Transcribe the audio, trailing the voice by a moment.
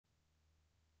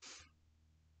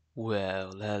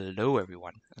Well, hello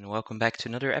everyone, and welcome back to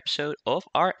another episode of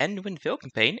our Anduin Vale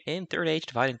campaign in Third Age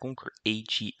Divide and Conquer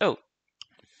AGO.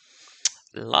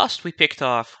 Last we picked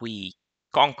off, we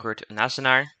conquered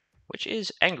Nazanar, which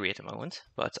is angry at the moment,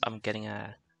 but I'm getting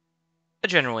a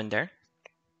general in there.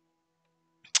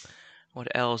 What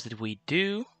else did we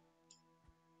do?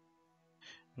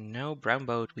 No, Brown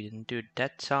Boat we didn't do it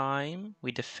that time.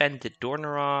 We defended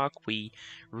Dornarok, we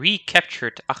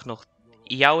recaptured Agnog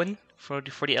Iauwen for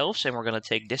the elves, and we're gonna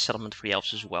take this settlement for the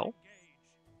elves as well.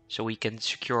 So we can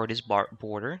secure this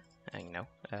border,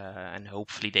 and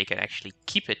hopefully they can actually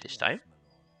keep it this time.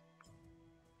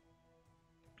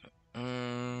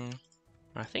 I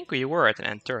think we were at an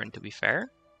end turn, to be fair.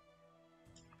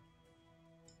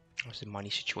 What's the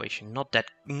money situation? Not that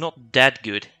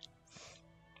good.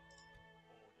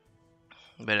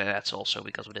 But that's also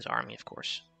because of this army, of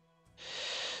course.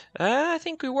 I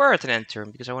think we were at an end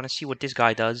turn because I want to see what this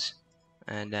guy does,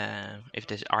 and if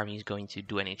this army is going to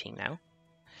do anything now.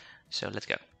 So let's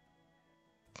go.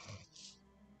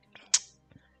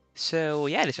 So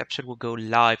yeah, this episode will go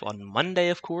live on Monday,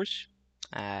 of course.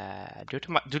 Due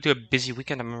to a busy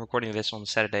weekend, I'm recording this on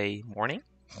Saturday morning.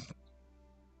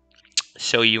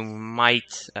 So you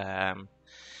might have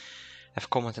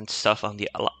commented and stuff on the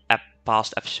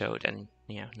past episode and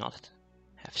not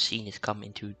have seen it come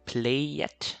into play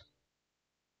yet.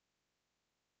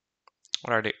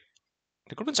 What are they?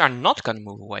 The goblins are not gonna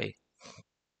move away.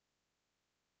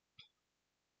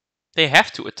 They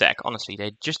have to attack, honestly.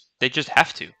 They just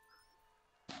have to.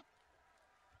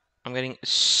 I'm getting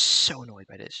so annoyed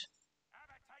by this.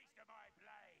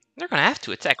 They're gonna have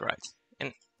to attack, right?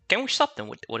 And can we stop them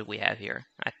with what do we have here?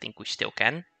 I think we still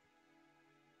can.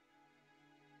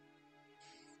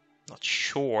 Not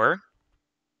sure.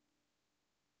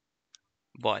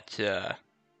 But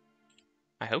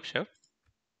I hope so.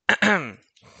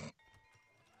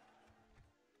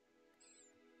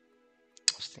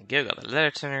 Stingil got a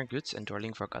leather tenor, good, and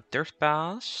Dorlingvar got dirt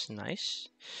pass, nice.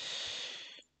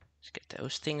 Let's get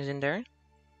those things in there.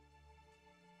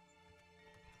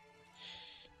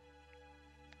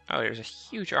 Oh, there's a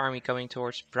huge army coming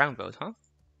towards Brownboat, huh?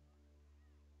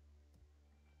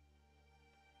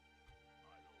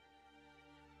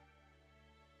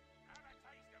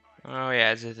 Oh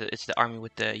yeah, it's the army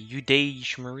with the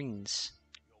Udage Marines.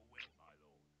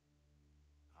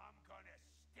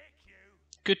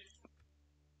 Good.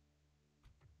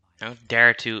 I don't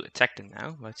dare to attack them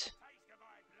now, but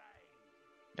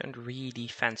don't really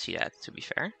fancy that, to be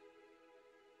fair.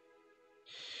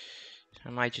 I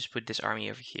might just put this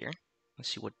army over here. Let's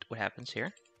see what happens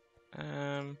here.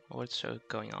 What's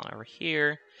going on over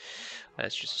here?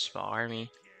 That's just a small army.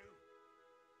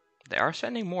 They are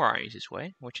sending more armies this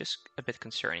way, which is a bit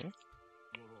concerning.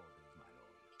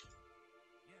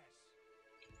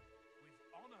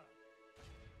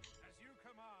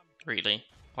 Really?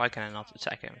 Why can I not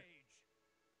attack him?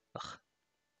 Ugh.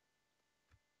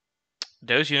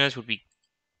 Those units would be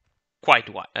quite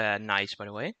nice, by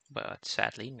the way, but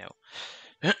sadly, no.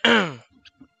 Okay,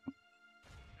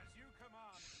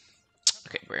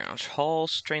 Brion's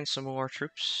Halls, train some more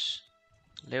troops.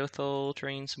 Leothal,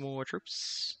 train some more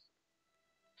troops.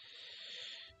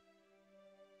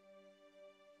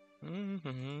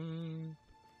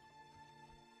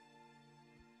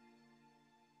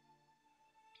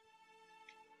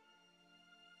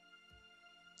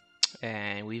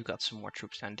 And we've got some more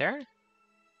troops down there.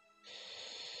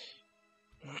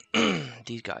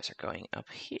 These guys are going up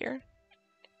here.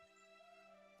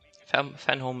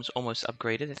 Fenholm is almost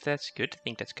upgraded. That's good. I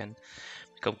think that can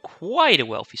become quite a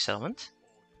wealthy settlement.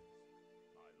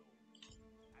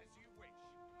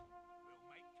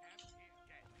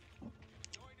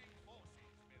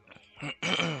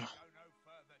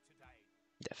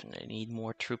 Definitely need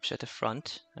more troops at the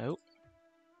front. Oh.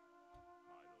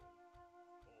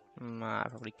 I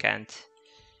probably can't.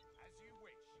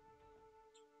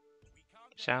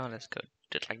 So let's go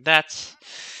do it like that.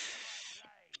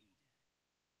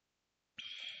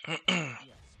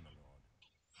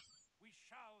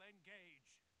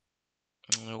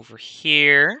 Over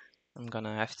here, I'm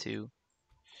gonna have to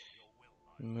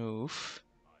move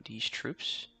these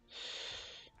troops.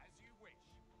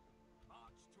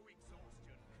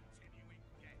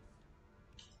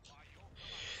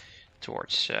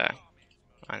 Towards, I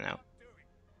don't know,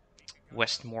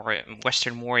 Western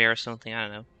Moria or something, I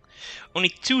don't know. Only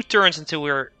 2 turns until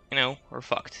we're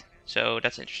fucked. So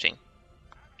that's interesting.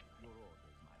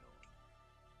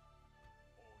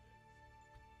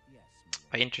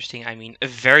 By interesting, I mean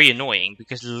very annoying,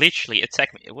 because literally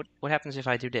attack me. What happens if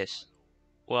I do this?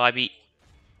 Will I be...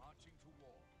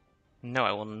 No,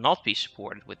 I will not be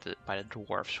supported by the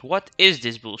dwarves. What is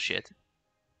this bullshit?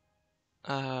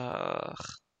 We are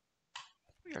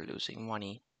losing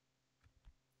money.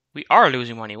 We are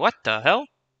losing money. What the hell?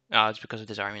 Oh, it's because of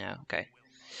this army now. Okay.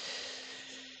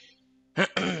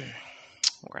 We're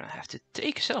gonna have to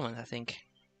take a settlement, I think.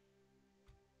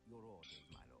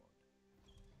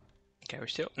 Okay, we're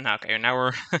still... No, okay, now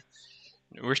we're...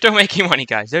 we're still making money,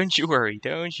 guys. Don't you worry.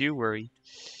 Don't you worry.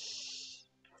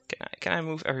 Can I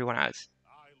move everyone out?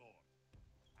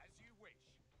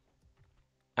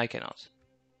 I cannot.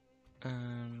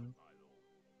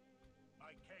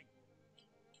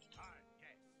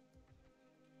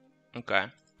 Okay.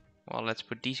 Well, let's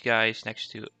put these guys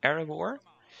next to Erebor.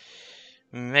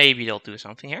 Maybe they'll do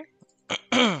something here.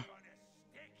 I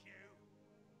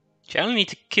only need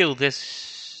to kill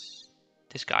this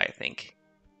guy, I think.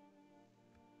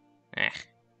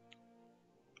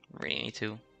 Really need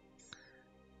to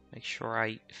make sure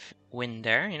I win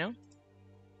there, you know?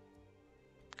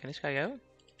 Can this guy go?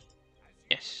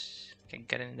 Yes. Can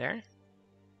get in there.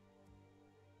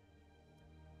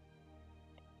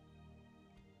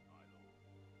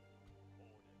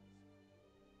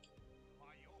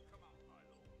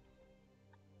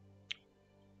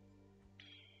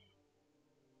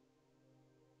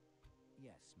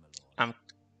 I'm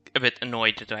a bit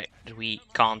annoyed that we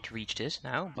can't reach this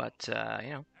now, but you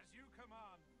know.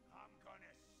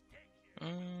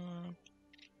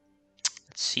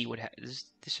 Let's see what this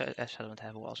settlement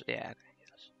have walls. Yeah.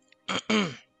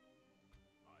 Yes.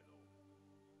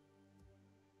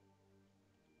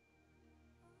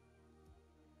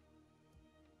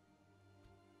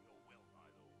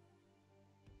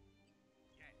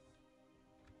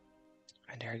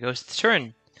 And there goes the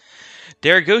turn.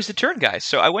 There goes the turn, guys.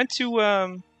 So I went to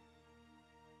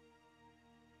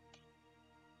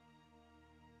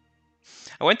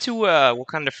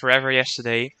Wakanda Forever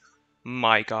yesterday.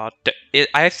 My God,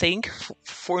 I think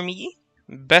for me,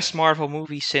 best Marvel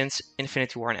movie since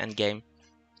Infinity War and Endgame.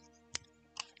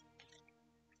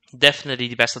 Definitely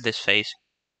the best of this phase.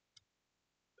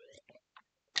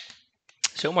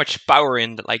 So much power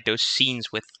in like those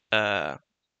scenes with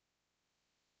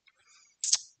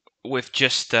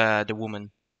just the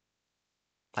woman.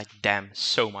 Like damn,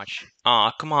 so much.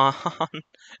 Aw, come on.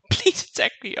 Please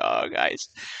attack me. Oh, guys.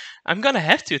 I'm gonna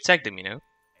have to attack them, you know.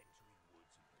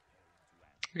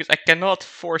 Because I cannot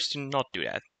force to not do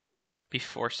that. Be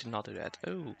forced to not do that.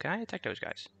 Oh, can I attack those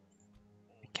guys?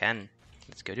 I can.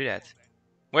 Let's go do that.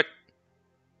 What?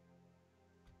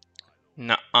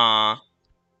 Nuh-uh.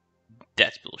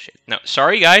 That's bullshit. No,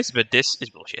 sorry guys, but this is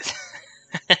bullshit.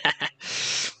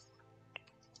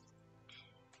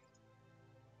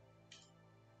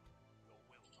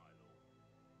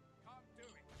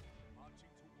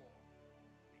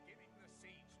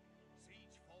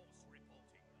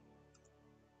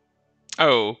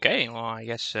 Okay, well I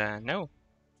guess no.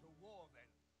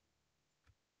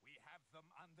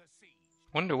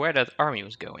 Wonder where that army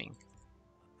was going.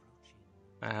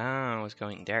 Ah, it was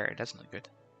going there. That's not good.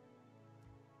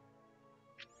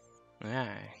 Yeah,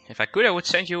 if I could, I would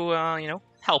send you, you know,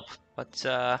 help. But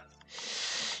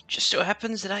just so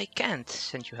happens that I can't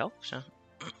send you help. So.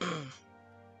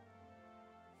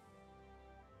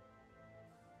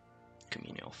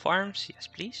 Communal farms, yes,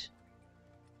 please.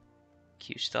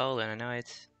 Q stall, and I know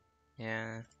it.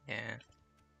 Yeah, yeah.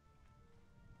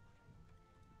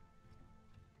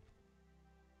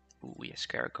 Ooh, yes,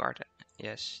 Scarab Guard.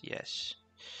 Yes, yes.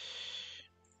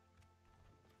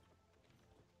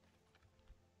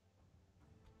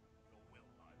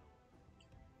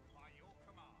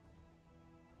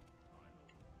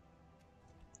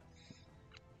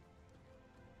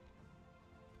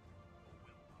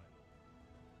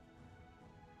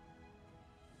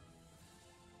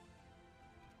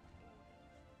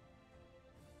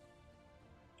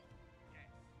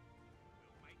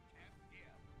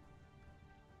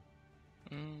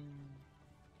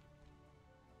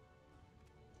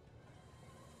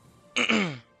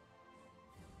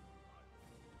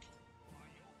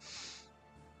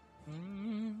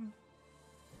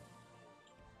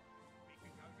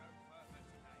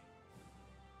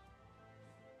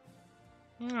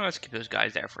 Let's keep those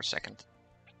guys there for a second.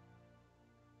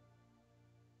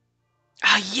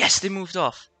 Ah, yes, they moved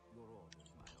off.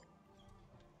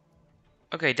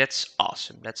 Okay, that's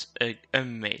awesome. That's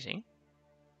amazing.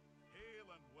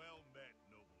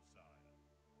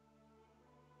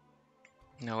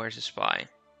 Now, where's the spy?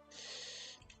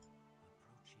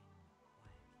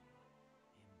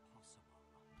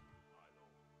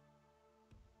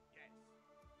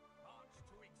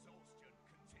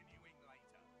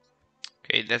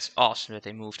 Okay, that's awesome that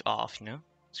they moved off, you know?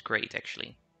 It's great,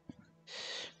 actually.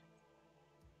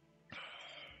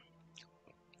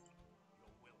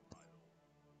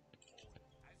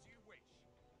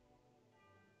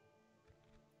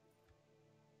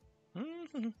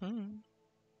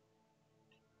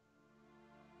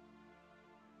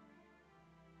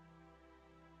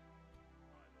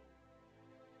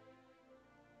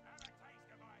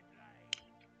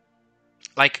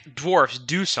 Like, dwarves,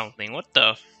 do something. What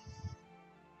the?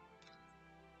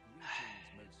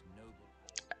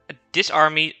 This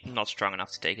army, not strong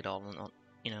enough to take it all. Not,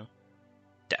 you know,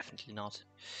 definitely not.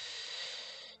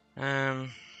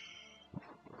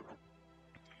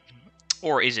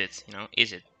 Or is it? You know,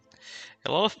 is it?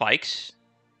 A lot of pikes.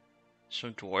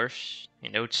 Some dwarves.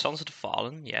 You know, it's Sons of the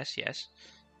Fallen. Yes, yes.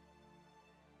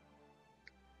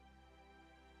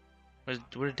 What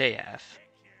do they have?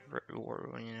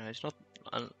 Or, you know, it's not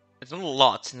a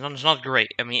lot. It's not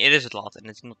great. I mean, it is a lot, and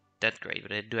it's not that great. But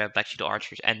they do have Black Shield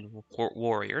archers and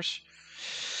warriors.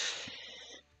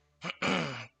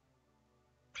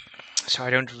 So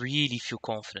I don't really feel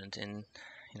confident in,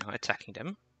 you know, attacking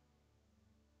them.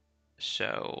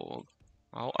 So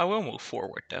I will move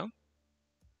forward though.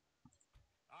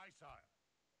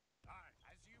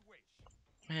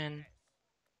 Man,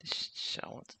 this is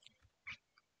solid.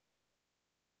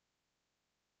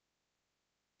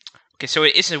 Okay, so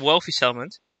it is a wealthy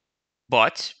settlement,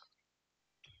 but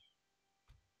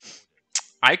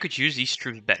I could use these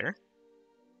troops better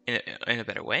in a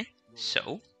better way.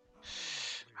 So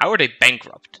how are they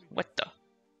bankrupt? What the?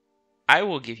 I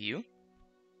will give you.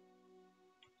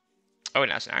 Oh,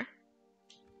 that's now.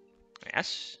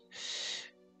 Yes.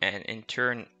 And in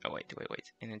turn, oh wait.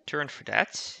 And in turn for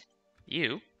that,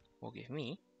 you will give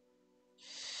me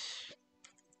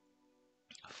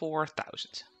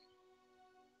 4,000.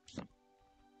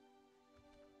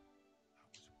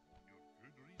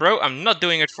 Bro, I'm not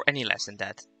doing it for any less than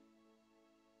that.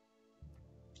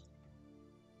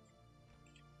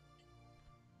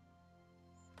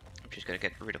 I'm just gonna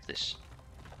get rid of this.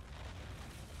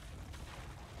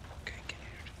 Okay, get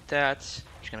rid of that.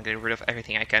 I'm just gonna get rid of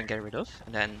everything I can get rid of,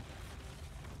 and then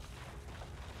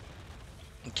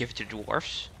give it to the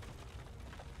dwarves.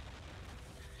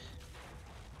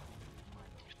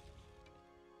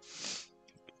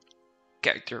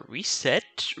 Character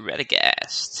reset,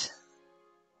 Radagast.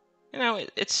 You know,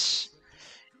 it's...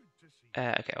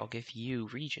 okay, I'll give you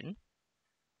region.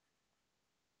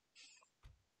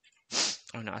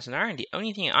 Oh no, Azanar, and the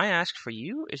only thing I ask for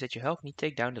you is that you help me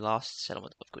take down the last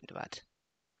settlement of Gundabad.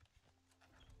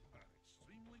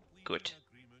 Good.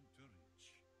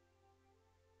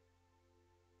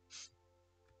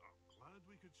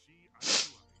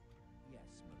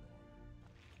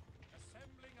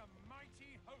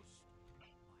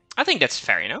 I think that's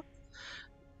fair, you know?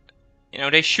 You know,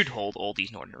 they should hold all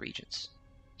these northern regions.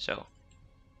 So,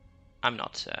 I'm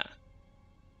not...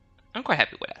 I'm quite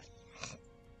happy with that.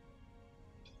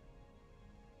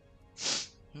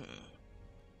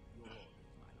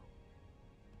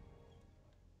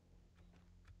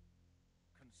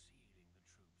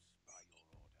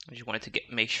 I just wanted to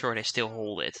make sure they still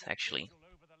hold it, actually.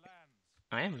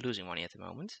 I am losing money at the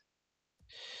moment.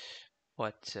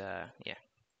 But, yeah.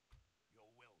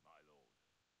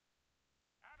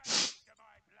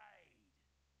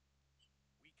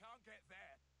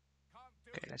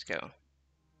 Okay, let's go.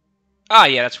 Ah,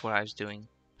 yeah, that's what I was doing.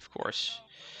 Of course.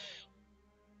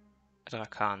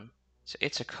 Drakan. So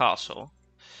it's a castle.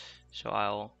 So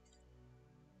I'll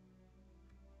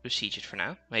besiege it for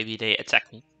now. Maybe they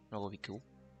attack me. That will be cool.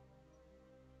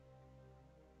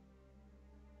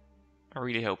 I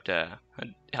really hope the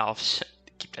elves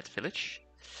keep that village.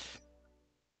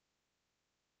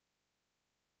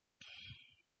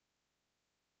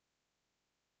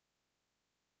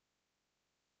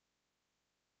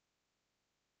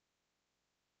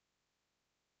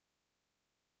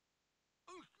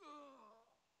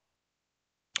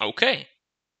 Okay.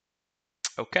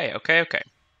 Okay.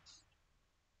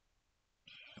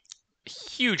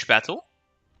 Huge battle.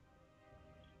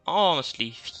 Honestly,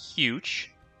 huge.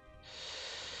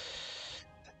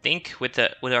 I think with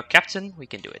our captain, we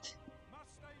can do it.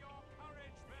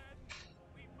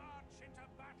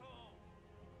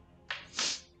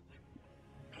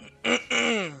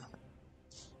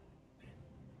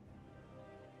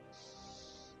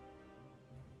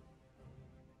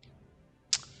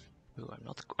 Ooh,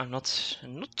 I'm not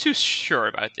too sure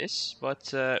about this,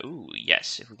 but ooh,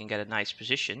 yes, if we can get a nice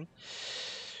position,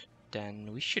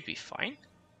 then we should be fine.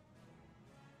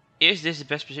 Is this the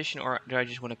best position, or do I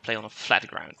just want to play on a flat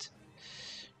ground?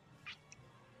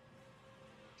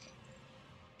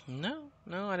 No,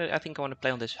 I think I want to play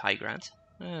on this high ground.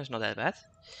 It's not that bad.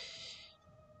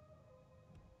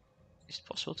 Is it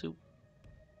possible to?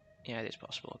 Yeah, it is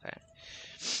possible. Okay.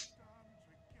 This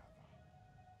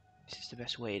is the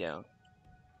best way, though.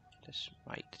 That's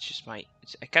just my.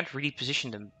 I can't really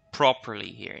position them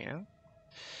properly here, you know.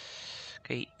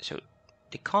 Okay, so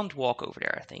they can't walk over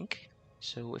there, I think.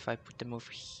 So if I put them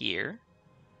over here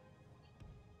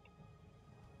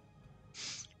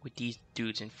with these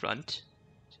dudes in front,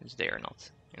 since they are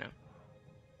not, you know.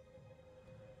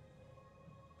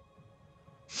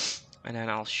 And then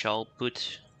I shall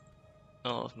put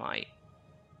all of my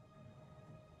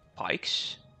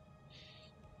pikes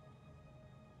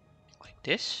like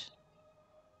this.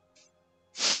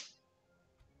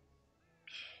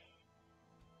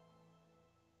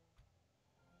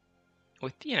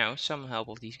 With, you know, some help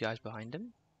of these guys behind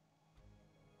them.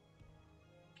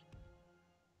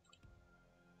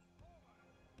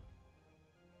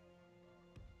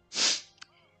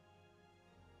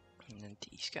 And then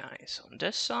these guys on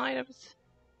this side of it.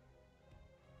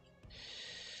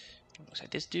 Looks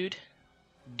like this dude.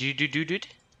 Dude.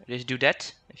 This do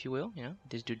that, if you will, you know,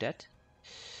 this do that.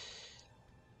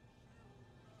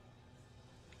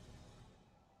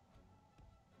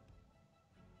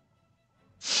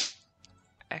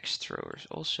 Axe throwers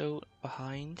also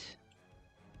behind.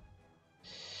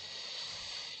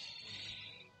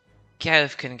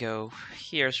 Cav can go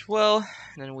here as well,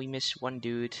 and then we miss one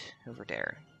dude over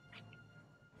there.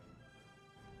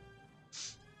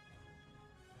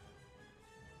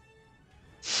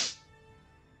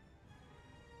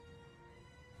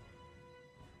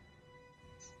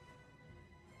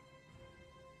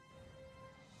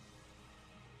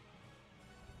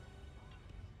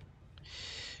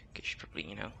 Okay, should probably,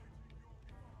 you know,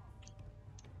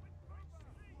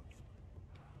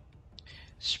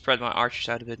 spread my archers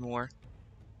out a bit more.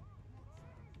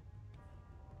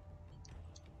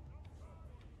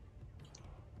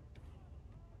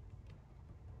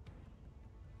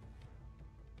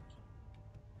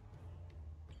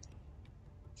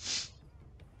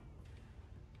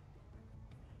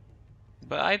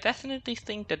 But I definitely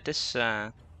think that this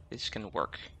can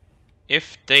work.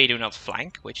 If they do not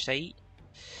flank, which they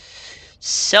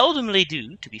seldomly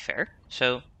do, to be fair.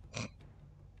 So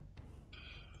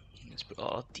let's put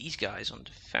all these guys on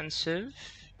defensive.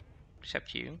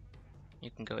 Except you.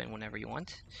 You can go in whenever you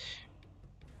want.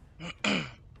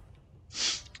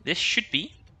 This should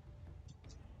be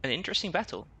an interesting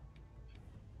battle.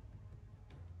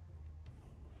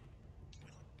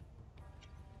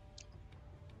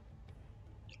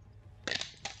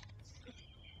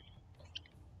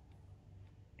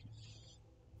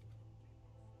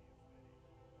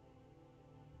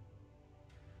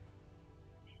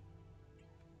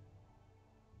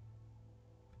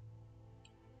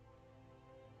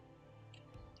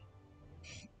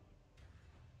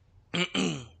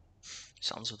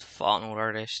 Sons of the Fallen, what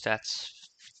are their stats?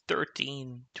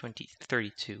 13, 20,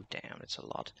 32. Damn, that's a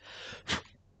lot.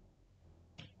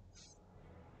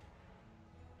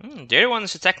 They're the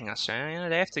ones attacking us, so you know,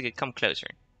 they have to come closer.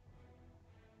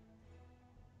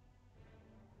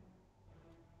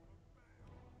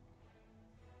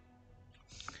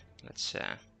 Let's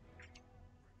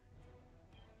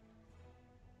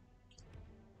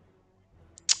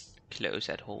close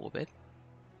that hole a bit.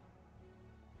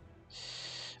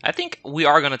 I think we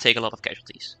are gonna take a lot of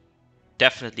casualties.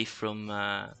 Definitely from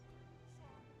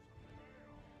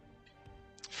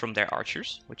their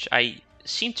archers, which I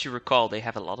seem to recall they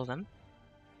have a lot of them.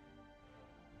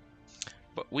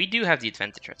 But we do have the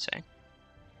advantage, I'd say.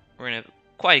 We're in a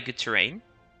quite good terrain.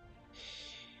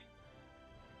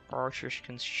 Archers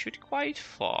can shoot quite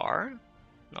far.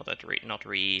 Not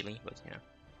really, but you know.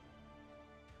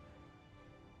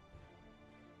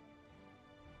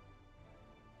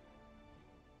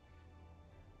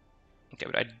 Okay,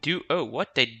 but I do. Oh,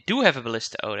 what? They do have a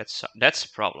ballista. Oh, that's a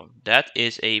problem. That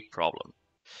is a problem.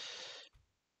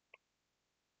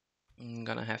 I'm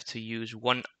gonna have to use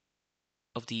one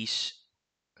of these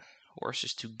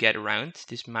horses to get around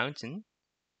this mountain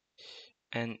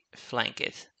and flank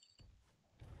it.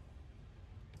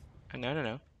 Oh,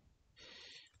 no.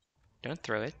 Don't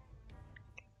throw it.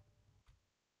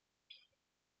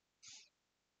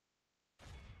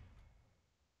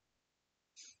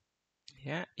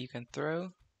 Yeah, you can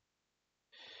throw.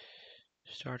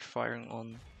 Start firing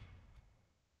on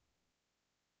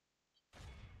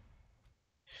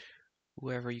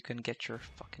whoever you can get your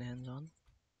fucking hands on.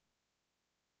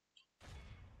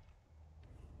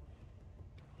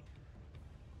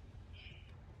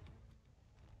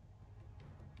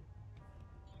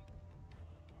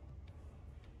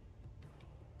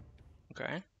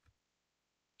 Okay.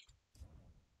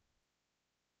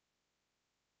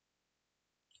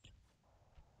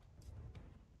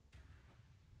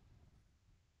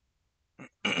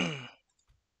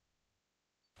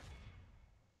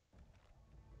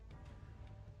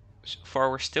 So far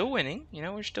we're still winning. You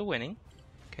know, we're still winning.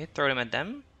 Okay, throw them at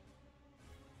them.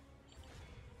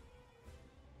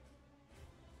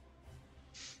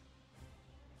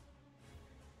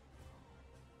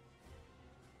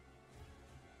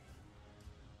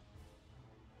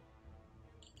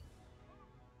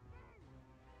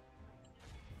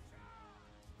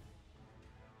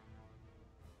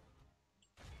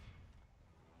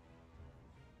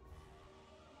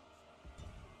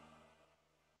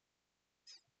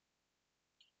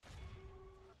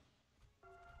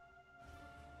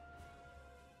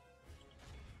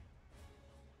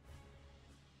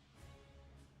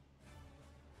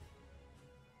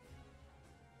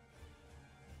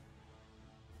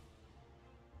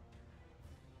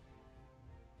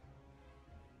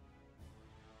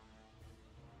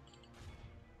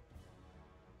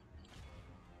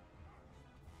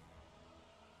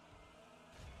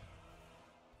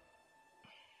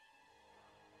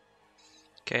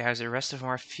 Okay, how's the rest of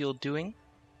our field doing?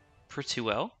 Pretty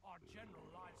well.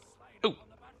 Oh,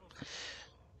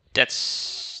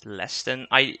 that's less than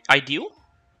ideal.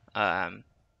 But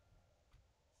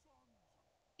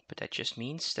that just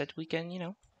means that we can, you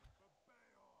know,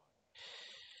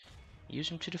 use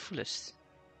them to the fullest.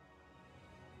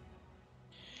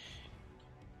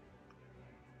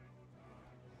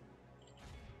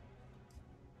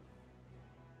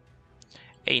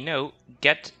 Hey, no,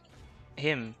 get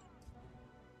him.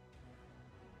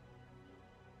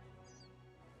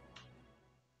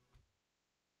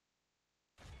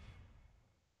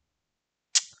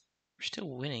 We're still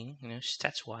winning, you know,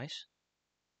 stats-wise.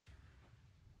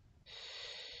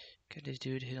 Can this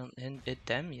dude hit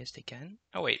them? Yes, they can.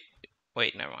 Oh wait,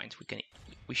 never mind.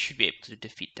 We should be able to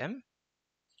defeat them.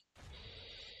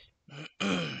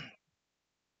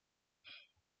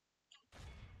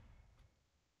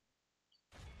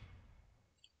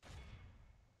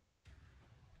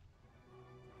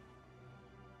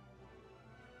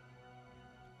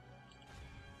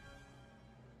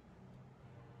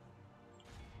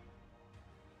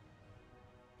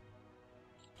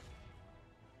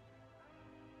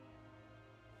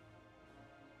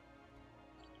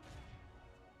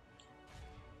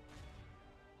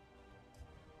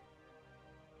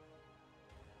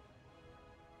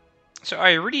 So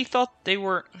I really thought they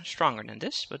were stronger than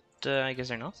this, but I guess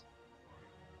they're not.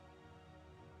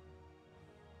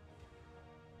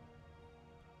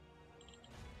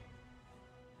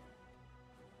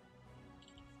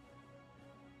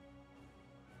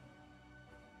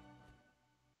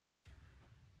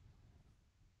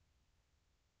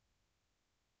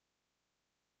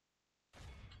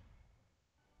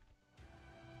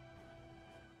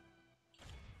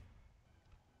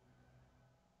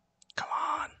 Come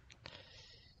on.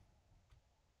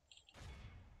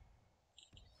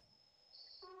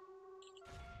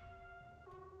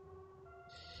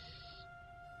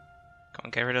 Come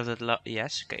on, get rid of the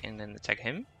yes, okay, and then attack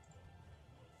him.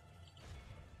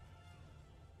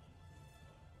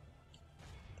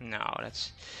 No,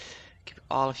 let's keep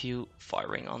all of you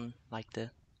firing on like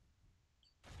the...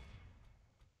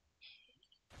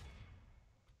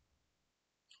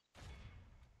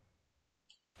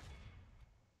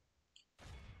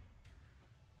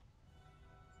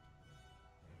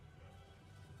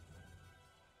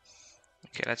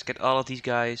 Okay, let's get all of these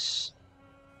guys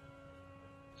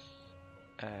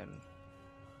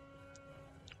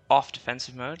off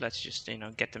defensive mode. Let's just, you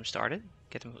know, get them started,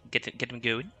 get them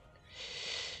going.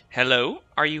 Hello,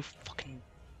 are you fucking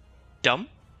dumb?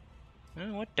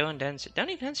 What? Don't answer. Don't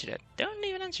even answer that. Don't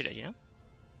even answer that. You know.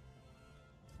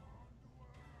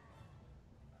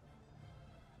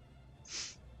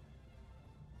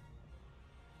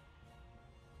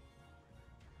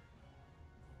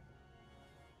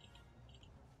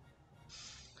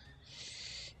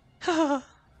 My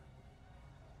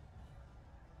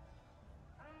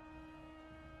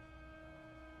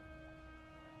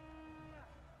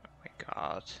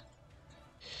God.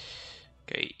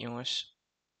 Oké, jongens.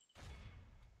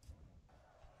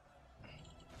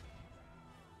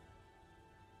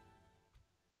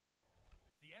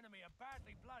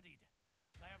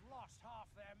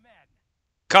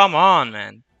 Come on,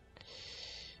 man.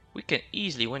 We can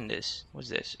easily win this. What's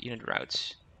this? Unit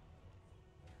routes.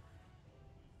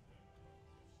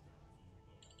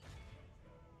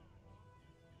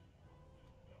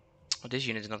 Well, this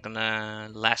unit is not gonna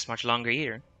last much longer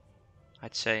either,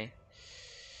 I'd say.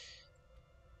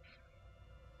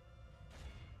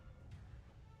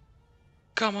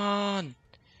 Come on!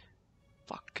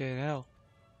 Fucking hell.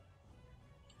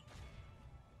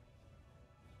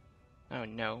 Oh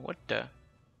no, what the?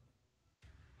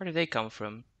 Where did they come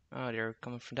from? Oh, they're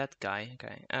coming from that guy.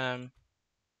 Okay.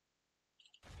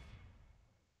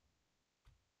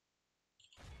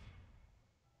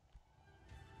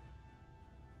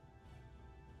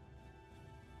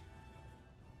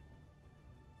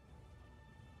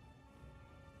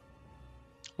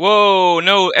 Whoa,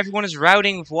 no, everyone is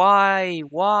routing. Why?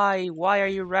 Why? Why are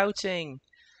you routing?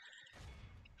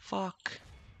 Fuck.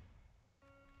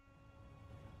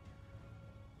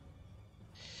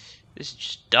 This is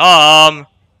just dumb.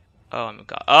 Oh my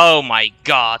god. Oh my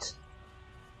god.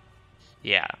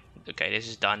 Yeah. Okay, this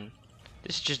is done.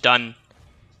 This is just done.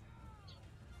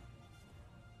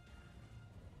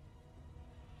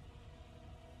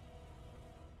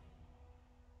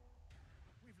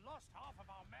 We've lost half of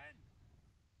our men.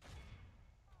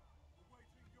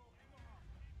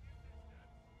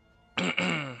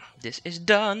 This is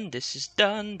done. This is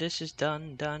done. This is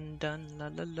done. Done. Done. La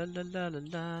la la la la la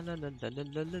la la la la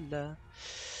la la la.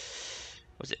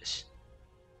 What's this?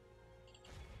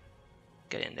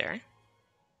 Get in there.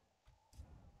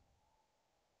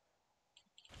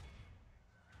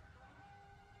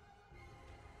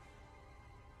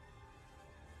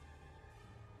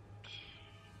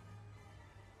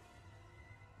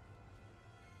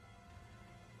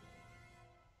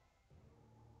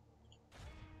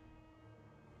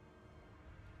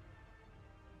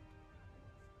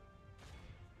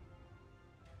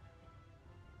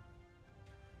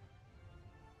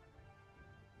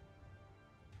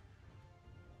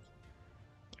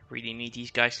 Really need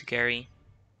these guys to carry.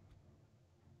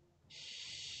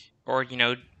 Or, you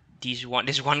know, this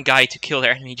one guy to kill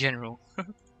their enemy general.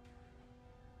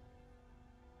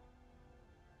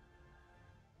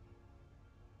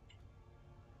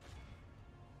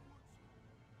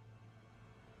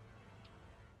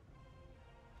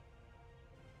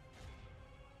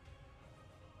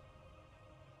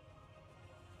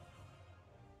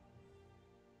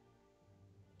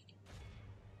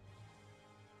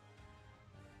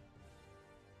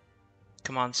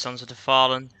 Come on, Sons of the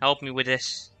Fallen, help me with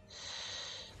this.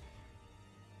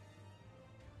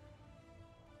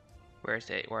 Where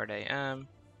are they?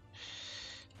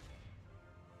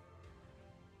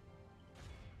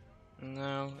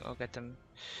 No, I'll get them.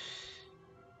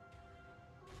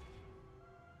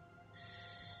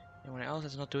 Anyone else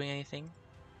is not doing anything?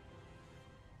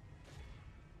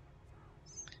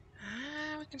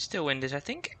 We can still win this, I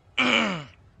think.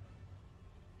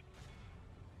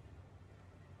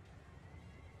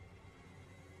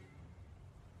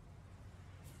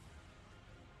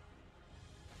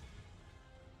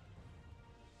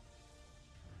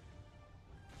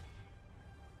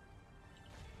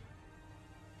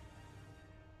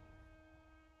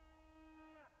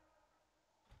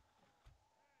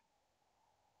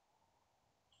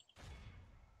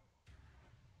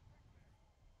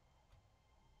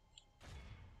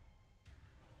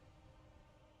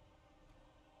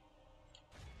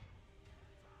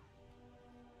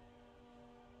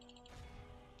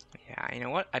 Yeah, you know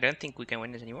what? I don't think we can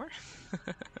win this anymore.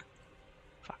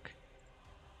 Fuck.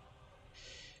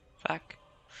 Fuck.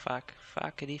 Fuck.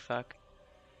 Fuckity fuck.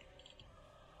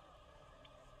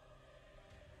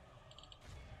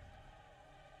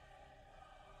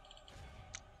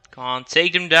 Come on,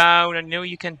 take them down. I know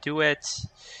you can do it.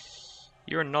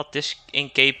 You're not this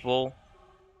incapable.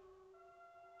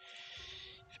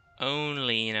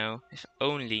 Only, you know, if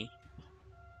only.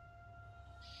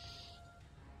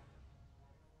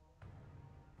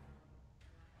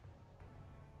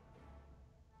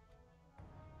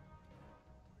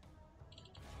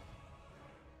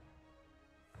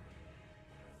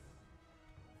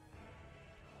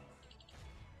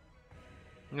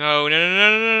 No, no, no,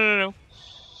 no, no, no, no.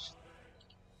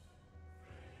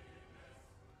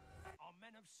 Our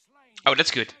men have slain. Oh,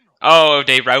 that's good. Oh,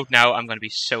 they route now. I'm gonna be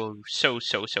so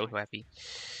happy.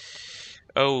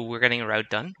 Oh, we're getting a route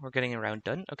done. We're getting a route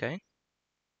done. Okay.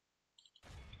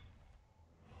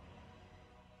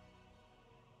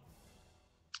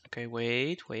 Okay,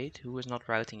 wait. Who is not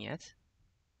routing yet?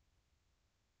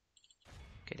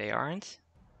 Okay, they aren't.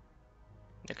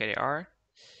 Okay, they are.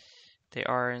 They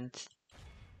aren't.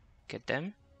 Get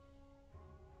them.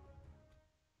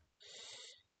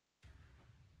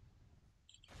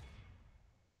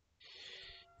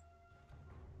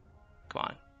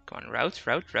 Come on, route.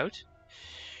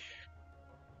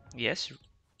 Yes.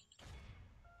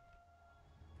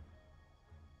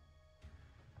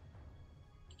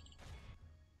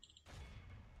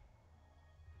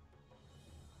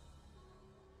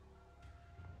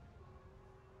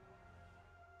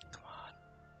 Come on,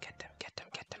 get them.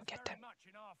 Very much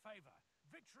in our favor.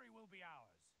 Victory will be ours.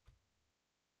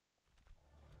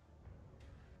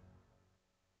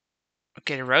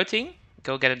 Okay, they're routing.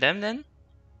 Go get them then.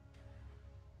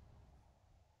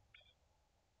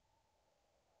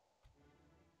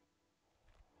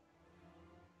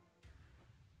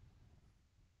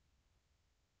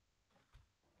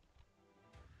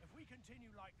 If we can continue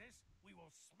like this, we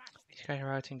will smash the These guys are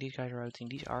routing, these guys are routing,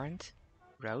 these aren't.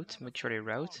 Route, make sure they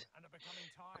route. and are becoming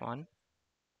tired. Come on.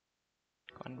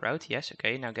 Come on, route, yes,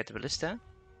 okay, now get the ballista.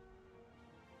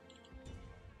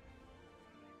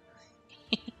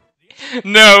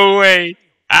 No way!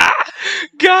 Ah!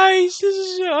 Guys, this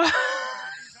is so... It is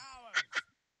ours.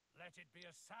 Let it be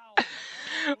a salve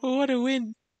upon What a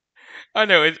win! I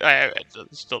know, I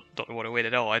still don't want to win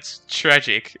at all. It's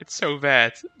tragic. It's so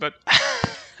bad. But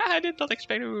I did not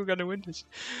expect we were going to win this.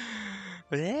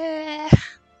 Yeah.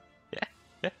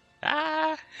 Yeah.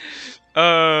 Ah.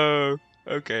 Oh,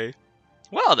 okay.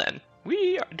 Well then,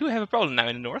 we do have a problem now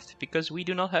in the north, because we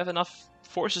do not have enough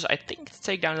forces, I think, to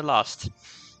take down the last...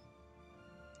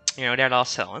 their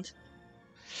last settlement.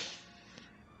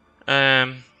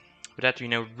 But that,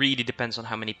 really depends on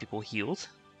how many people healed.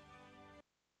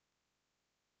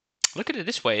 Look at it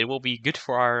this way, it will be good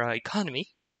for our economy.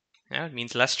 Yeah, it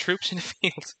means less troops in the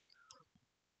field.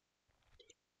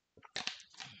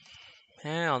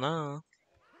 Hell no.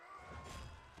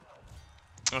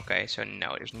 Okay, so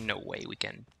no, there's no way we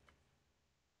can.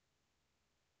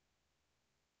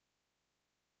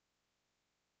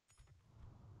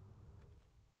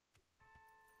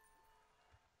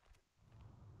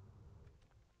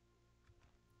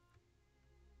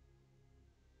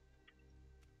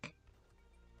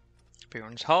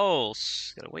 Bjorn's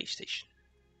Halls. Got a wave station.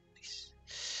 Nice.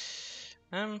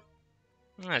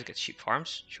 Let's get sheep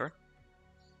farms, sure.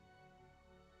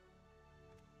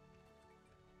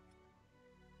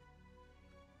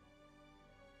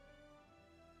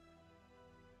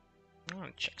 I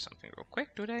want to check something real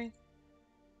quick, do they?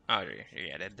 Oh,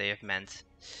 yeah, they have meant.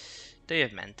 They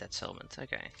have meant that settlement.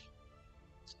 Okay.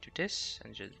 Let's do this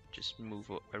and just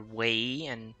move away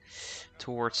and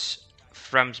towards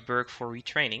Framsburg for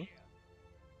retraining.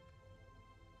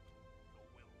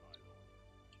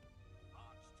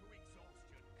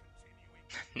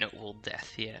 Noble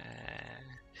death, yeah.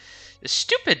 A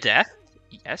stupid death,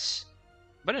 yes,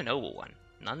 but a noble one,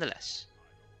 nonetheless.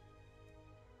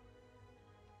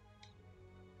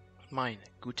 Meine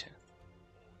Güte.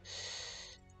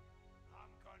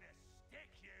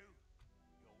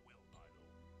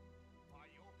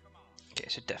 Okay,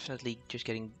 so definitely just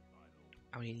getting...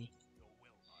 I mean,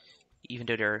 even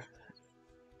though there are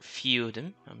few of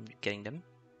them, I'm getting them.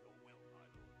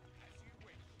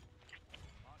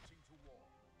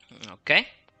 Okay.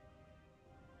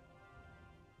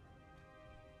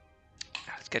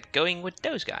 Let's get going with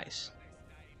those guys.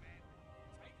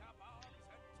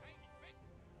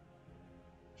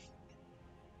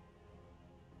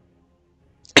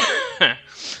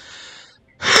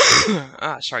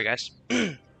 Sorry guys.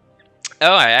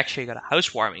 Oh, I actually got a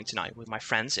housewarming tonight with my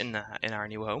friends in our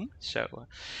new home, so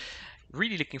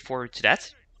really looking forward to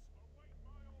that.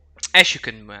 As you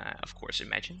can, of course,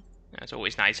 imagine, it's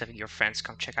always nice having your friends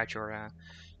come check out your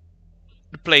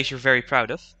the place you're very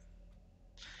proud of.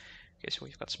 Okay, so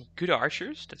we've got some good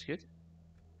archers. That's good.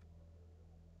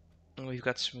 And we've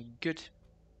got some good,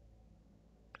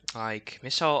 like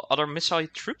other missile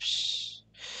troops.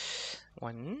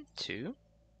 1, 2,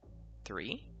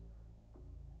 3,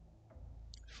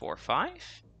 4,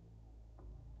 5,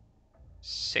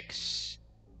 6.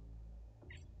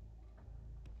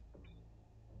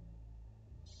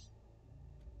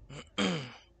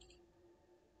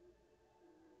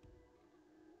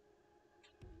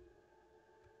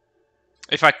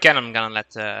 If I can, I'm gonna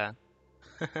let the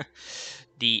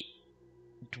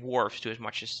dwarves do as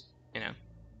much as,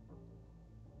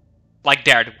 like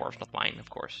their dwarves, not mine, of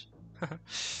course.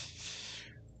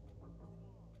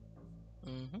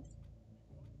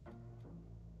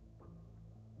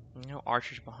 No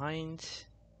archers behind.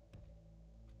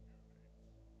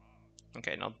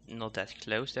 Okay, not that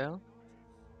close though.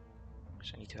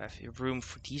 So I need to have room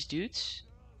for these dudes.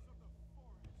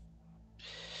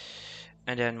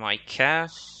 And then my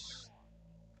calf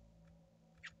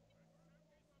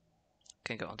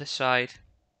can go on this side.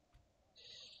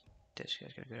 Those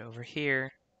guys can go over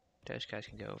here. Those guys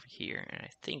can go over here. And I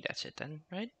think that's it then,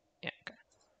 right? Yeah, okay.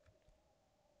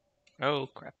 Oh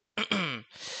crap.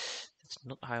 That's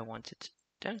not how I wanted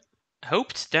them.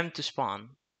 Hoped them to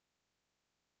spawn.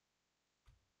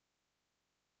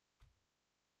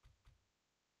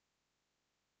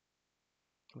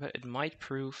 But it might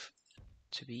prove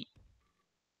to be...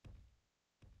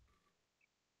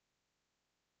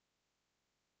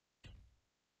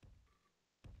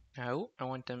 No, I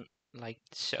want them like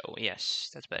so. Yes,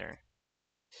 that's better.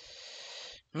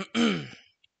 Are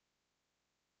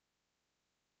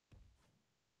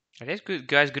these good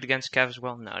guys good against Cav as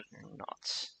well? No, they're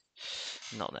not.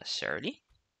 Not necessarily.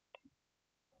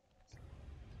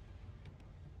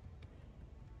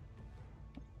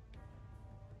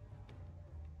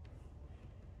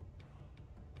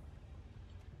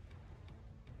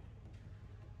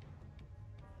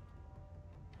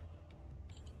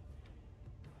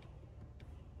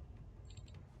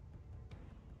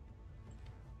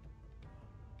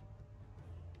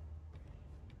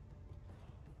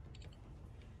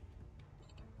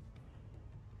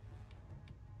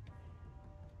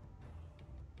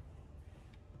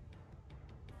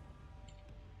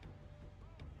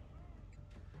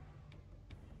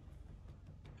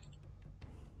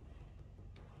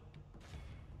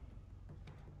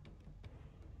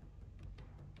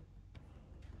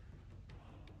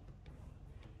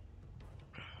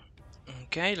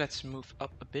 Okay, let's move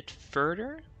up a bit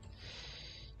further.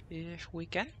 If we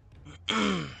can.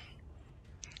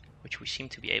 Which we seem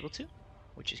to be able to,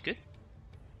 which is good.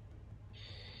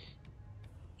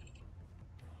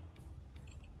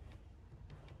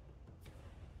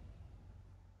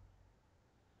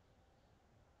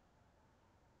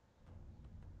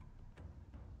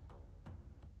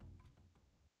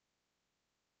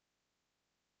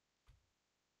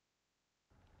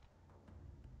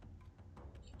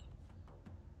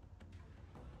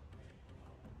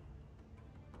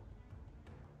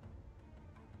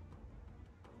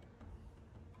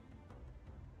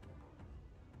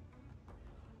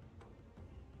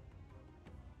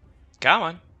 Come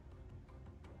on.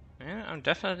 Yeah, I'm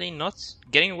definitely not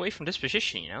getting away from this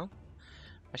position, you know?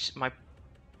 My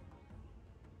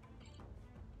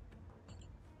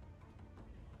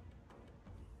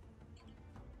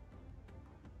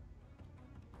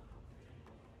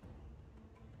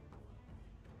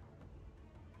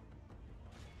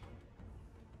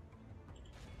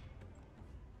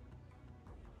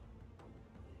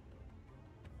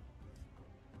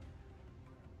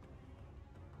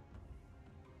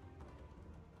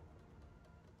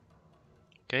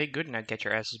Okay, good. Now get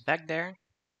your asses back there.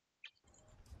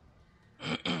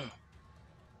 The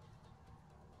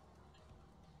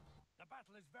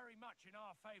battle is very much in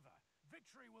our favor.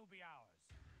 Victory will be ours.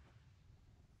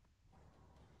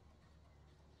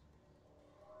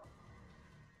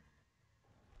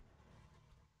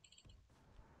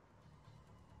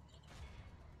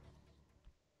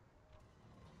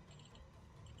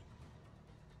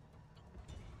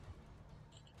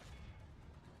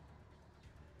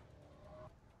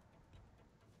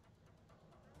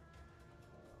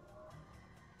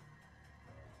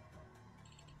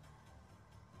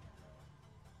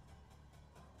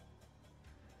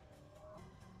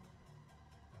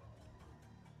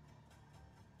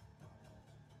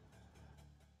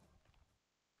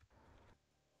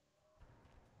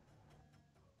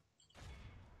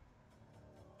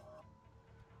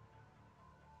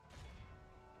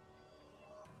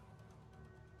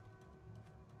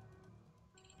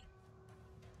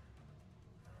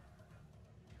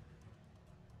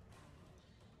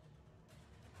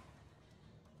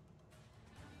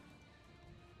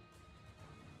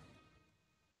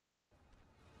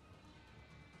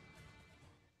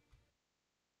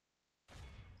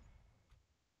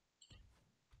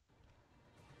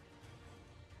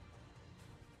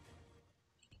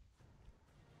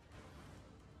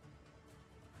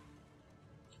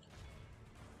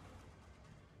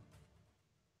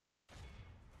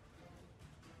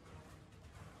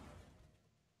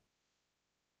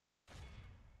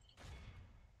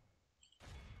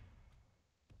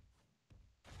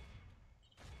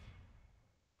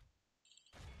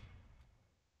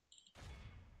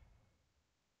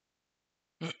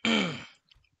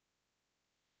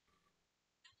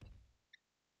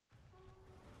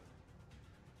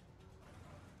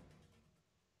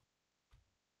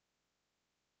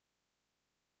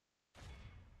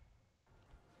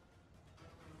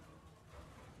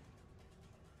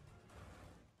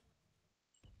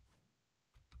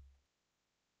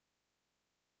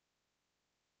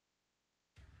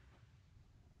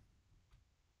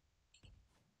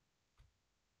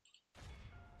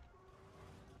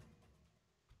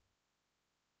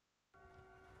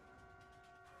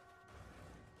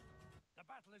 The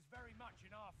battle is very much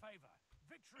in our favor.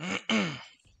 Victory will be ours.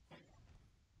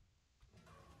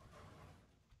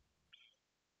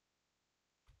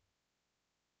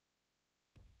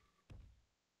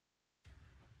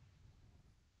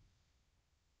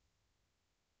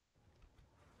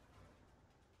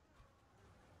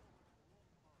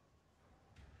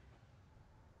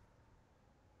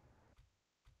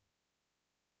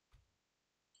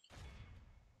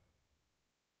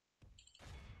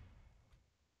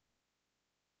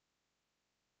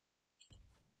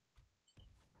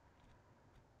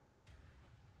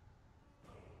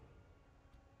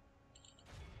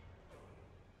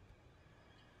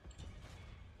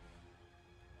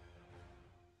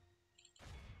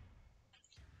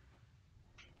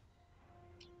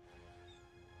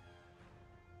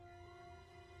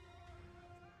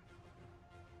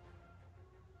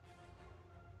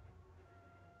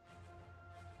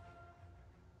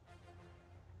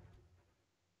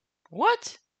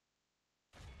 What?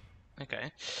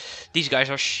 Okay. These guys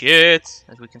are shit,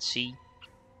 as we can see.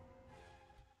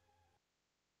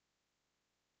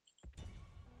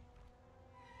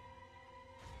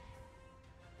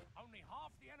 Only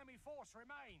half the enemy force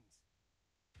remains.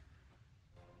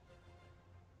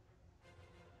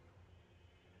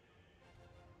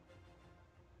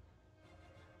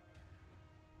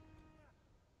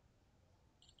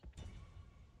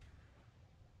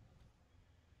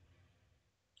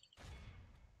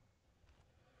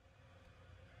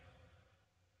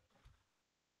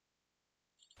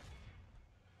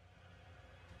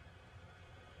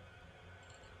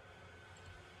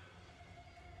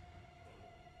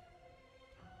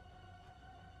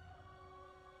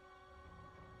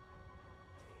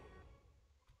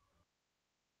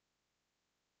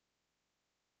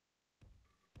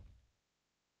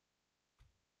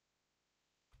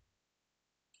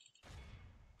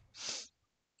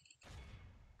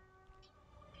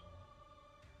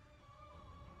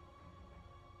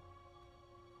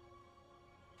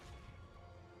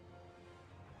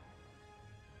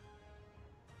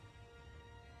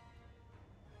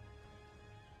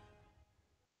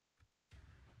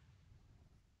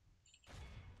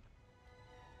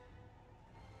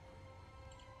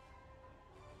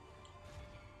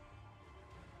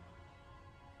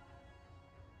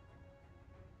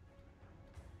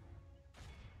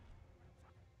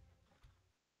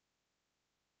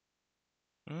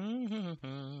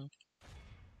 Mm-hmm.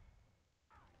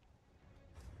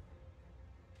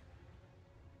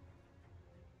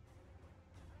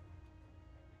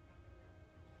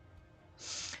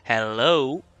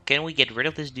 Hello, can we get rid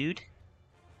of this dude?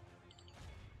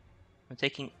 I'm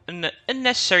taking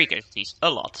unnecessary casualties, a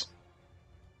lot.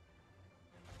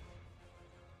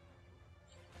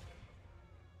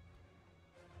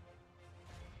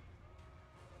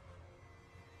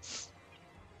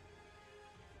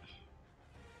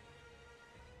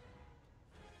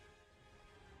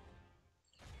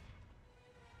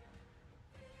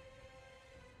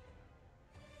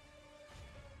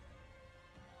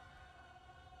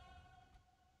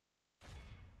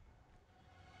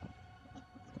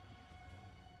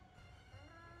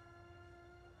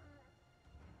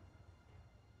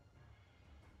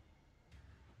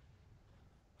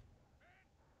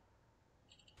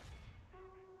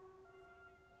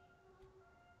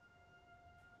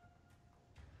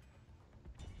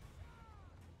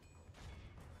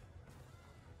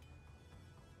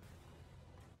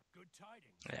 Good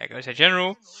tidings. There goes our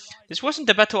general. This wasn't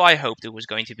the battle I hoped it was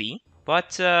going to be,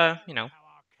 but, you know, How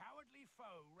our cowardly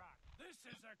foe ran. This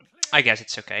is a I clear guess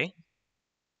it's okay.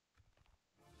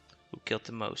 Who killed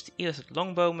the most? Either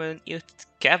longbowmen, either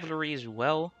cavalry as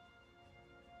well.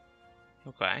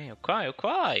 Okay, okay,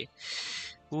 okay.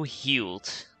 Who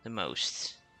healed the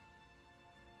most?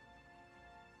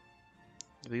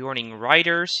 The warning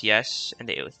riders, yes, and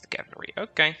the Earth cavalry.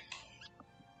 Okay.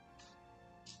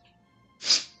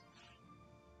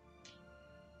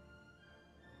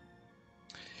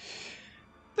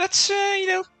 That's, you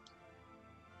know,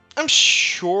 I'm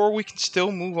sure we can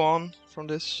still move on from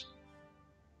this.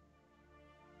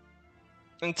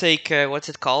 And take, what's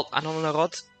it called?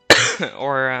 Anonarod?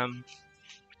 Or,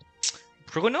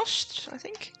 Brunost, I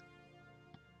think?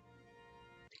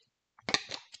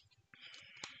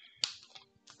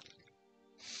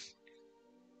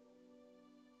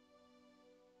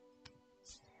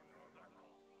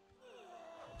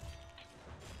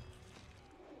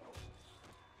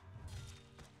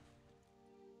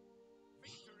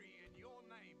 victory in your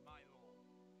name, my lord.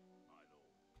 My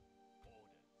lord.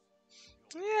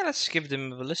 Orders. Yeah, let's give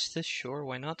them a ballista, sure,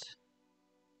 why not?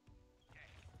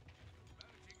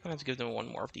 Let's give them one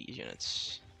more of these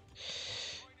units.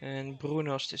 And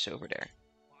Brunost is over there.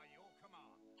 By your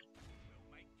command,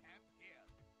 we'll make camp here.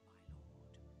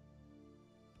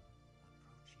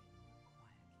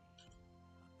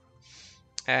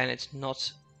 And it's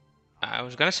not, I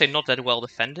was gonna say not that well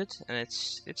defended, and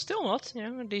it's still not, you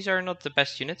know, these are not the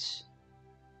best units.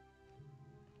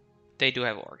 They do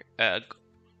have org,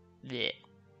 yeah.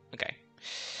 Okay.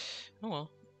 Oh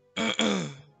well.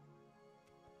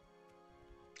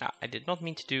 I did not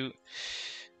mean to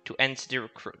end the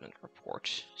recruitment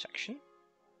report section.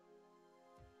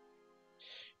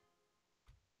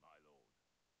 My lord.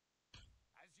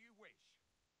 As you wish.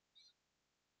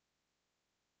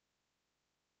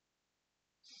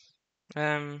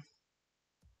 Um,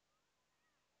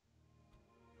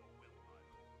 Your will, my lord.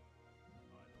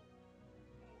 My lord.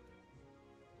 Orders. My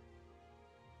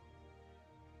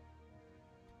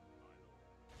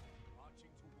lord.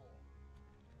 Marching to war.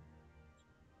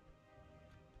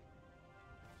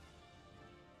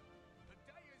 The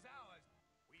day is ours.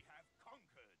 We have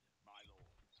conquered, my lord.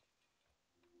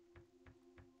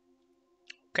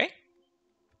 okay.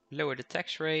 Lower the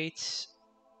tax rates.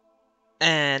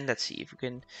 And let's see if we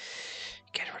can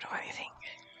get rid of anything.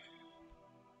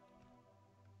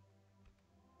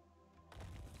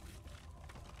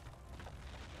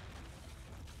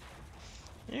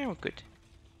 Yeah, we're good.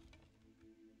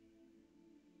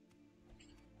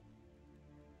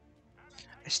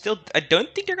 I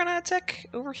don't think they're gonna attack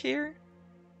over here,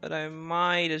 but I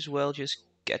might as well just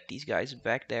get these guys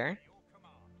back there,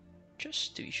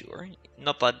 just to be sure.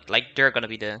 Not that like they're gonna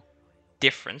be the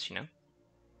difference, you know.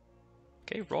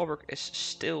 Okay, Robert is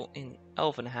still in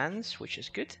elven hands, which is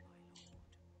good.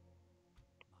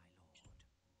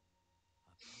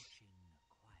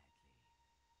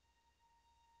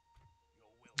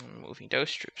 I'm moving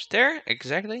those troops there,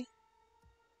 exactly.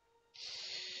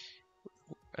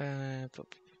 Uh, pa,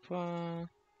 pa, pa.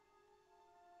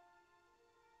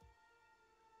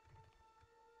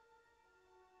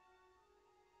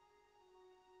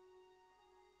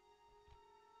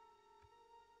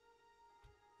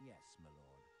 Yes, my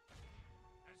lord.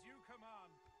 As you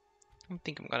command. I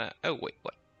think I'm gonna. Oh wait,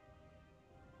 what?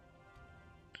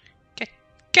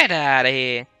 Get out of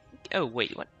here! Oh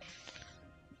wait, what?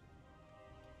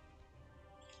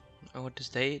 Oh, what does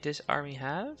this army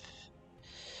have?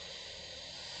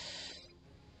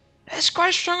 It's quite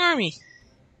a strong army.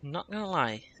 Not gonna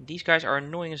lie, these guys are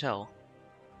annoying as hell.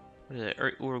 The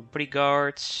Uruk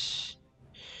bodyguards.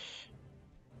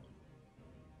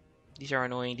 These are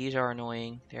annoying. These are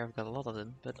annoying. There, I've got a lot of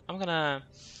them. But I'm gonna.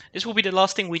 This will be the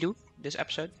last thing we do this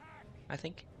episode, I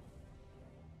think.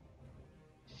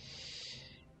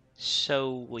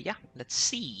 So yeah, let's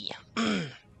see.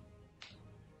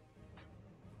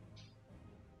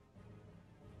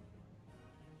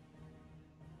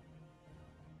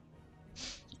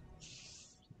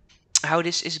 How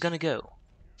this is gonna go.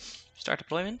 Start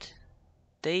deployment.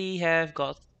 They have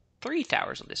got 3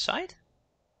 towers on this side.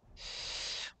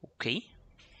 Okay.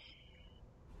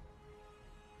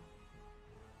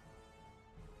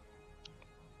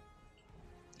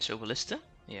 So ballista.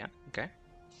 Yeah, okay.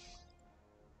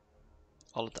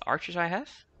 All of the archers I have.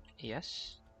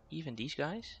 Yes. Even these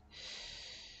guys.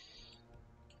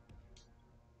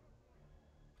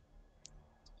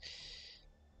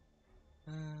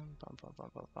 Bum, bum,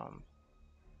 bum, bum, bum.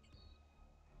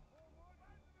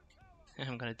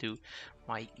 I'm gonna do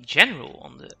my general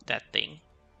on that thing.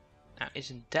 Now,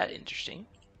 isn't that interesting?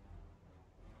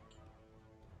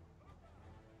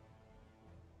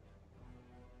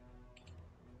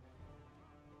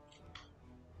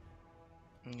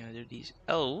 I'm gonna do these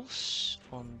elves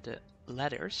on the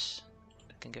ladders.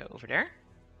 I can go over there.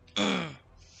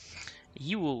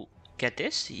 He will get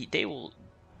this. They will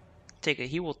take it.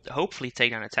 He will hopefully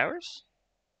take down the towers.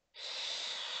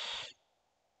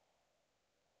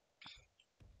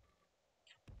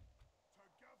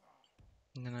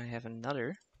 And then I have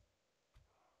another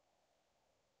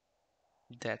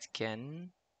that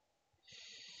can.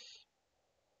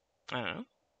 I don't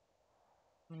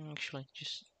know. Actually,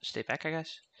 just stay back, I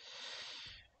guess.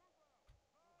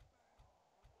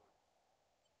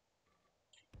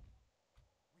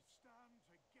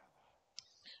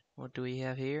 What do we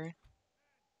have here?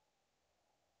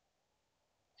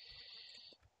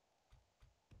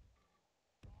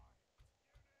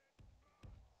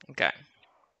 Okay.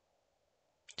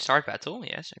 Start battle,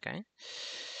 yes, okay.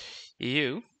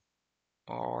 You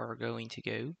are going to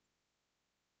go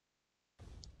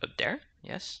up there,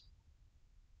 yes.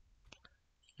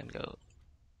 And go.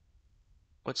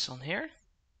 What's on here?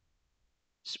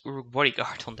 Uruk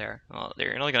bodyguard on there. Well,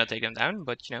 they're not gonna take them down,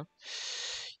 but you know,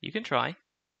 you can try.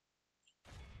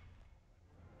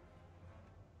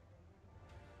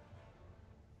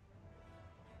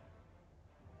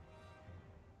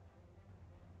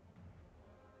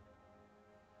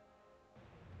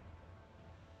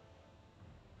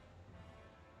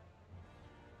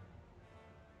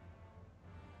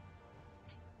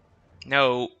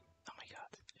 No. Oh my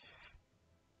god.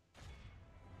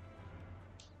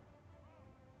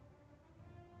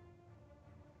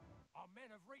 Our men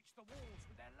have reached the walls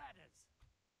with their ladders.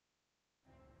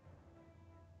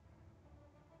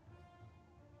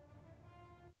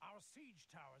 Our siege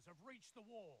towers have reached the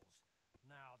walls.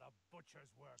 Now the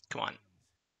butcher's work Come on. begins.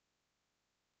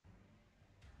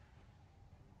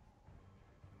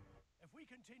 If we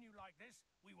continue like this,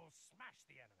 we will smash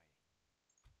the enemy.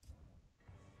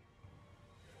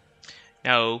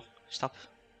 No. Stop.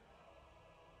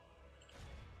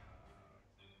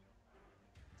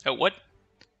 Oh, what?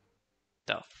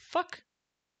 The fuck?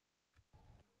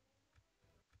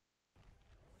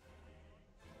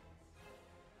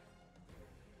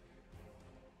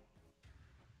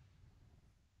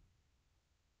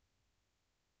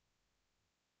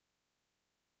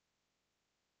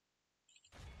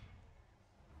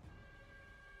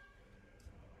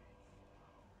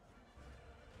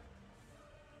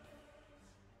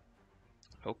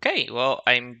 Okay, well,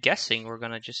 I'm guessing we're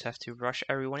gonna just have to rush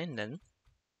everyone in then.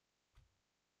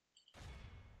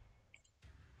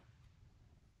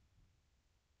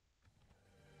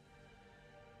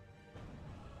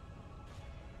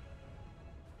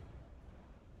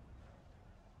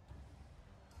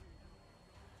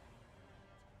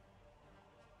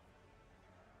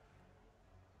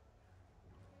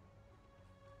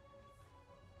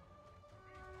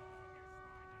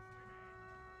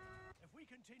 If we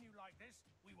continue like this,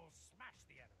 we will smash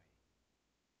the enemy.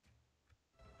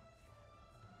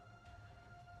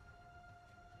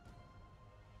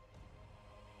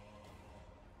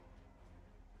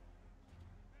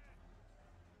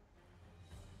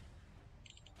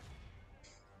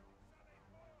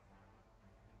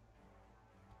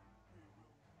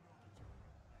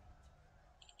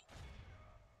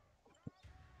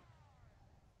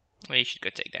 Well, you should go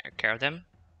take care of them.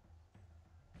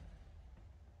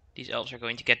 These elves are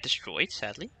going to get destroyed,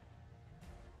 sadly.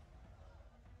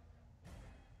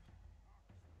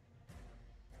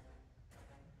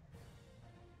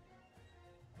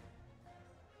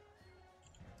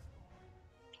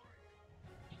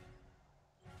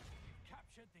 We've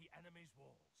captured the enemy's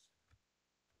walls.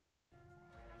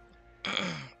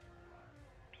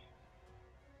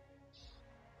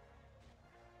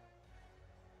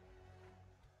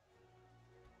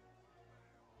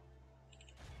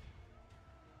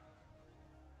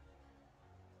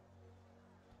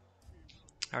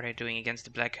 How are they doing against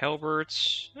the Black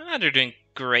Halberds? They're doing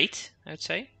great, I would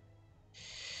say.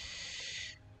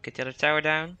 Get the other tower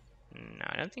down? No,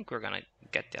 I don't think we're gonna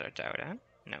get the other tower down.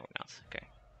 No, we're not. Okay.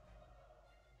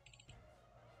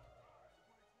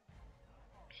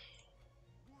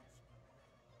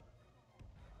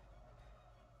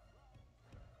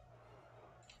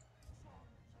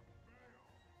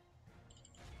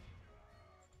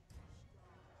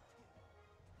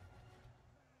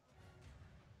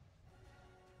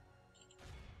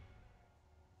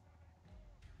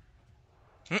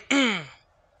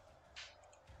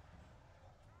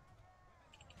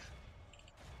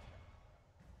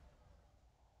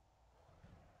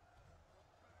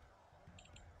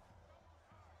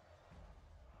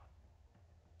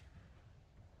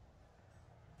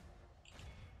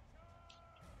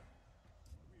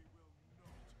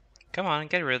 Come on,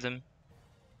 get rid of them.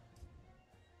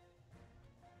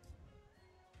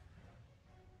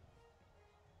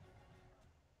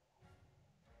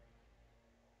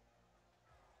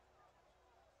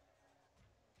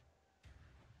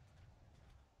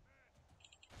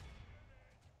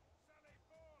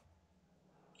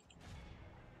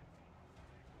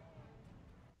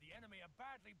 The enemy are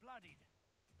badly bloodied.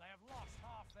 They have lost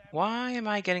half their Why am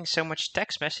I getting so much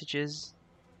text messages?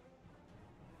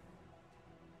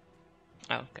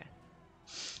 Oh, okay.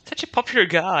 Such a popular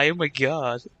guy, oh my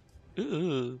god.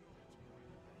 Ooh.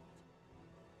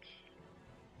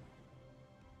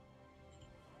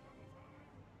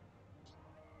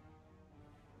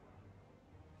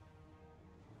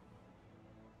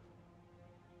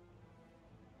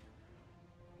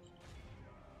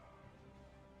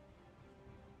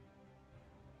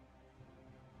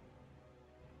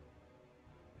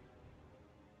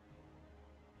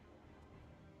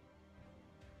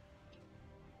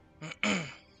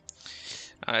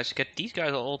 Let's get these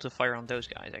guys all to fire on those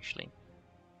guys, actually.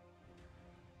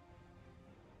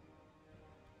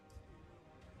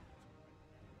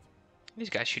 These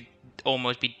guys should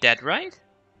almost be dead, right?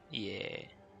 Yeah.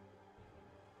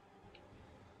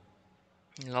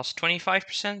 Lost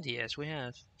 25%? Yes, we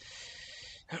have.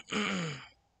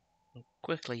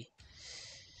 Quickly.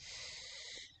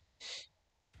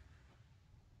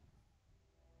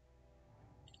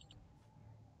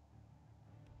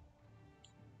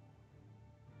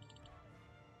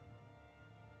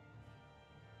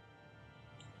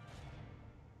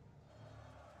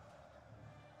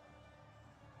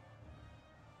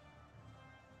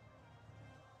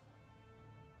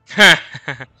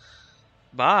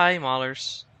 Bye,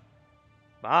 Maulers.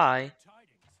 Bye. tidings.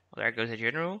 Well, there goes the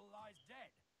general. Lies dead.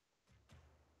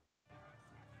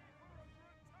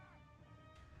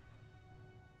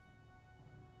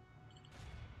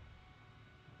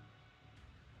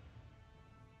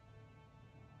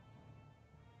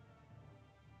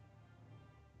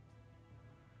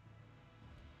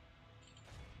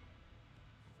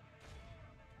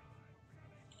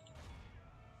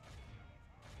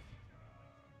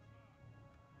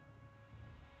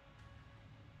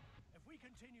 If we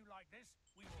continue like this,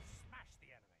 we will smash the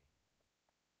enemy.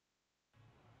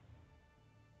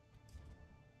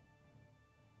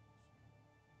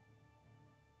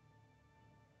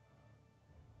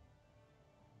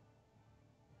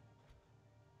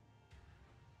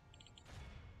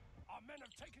 Our men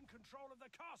have taken control of the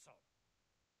castle.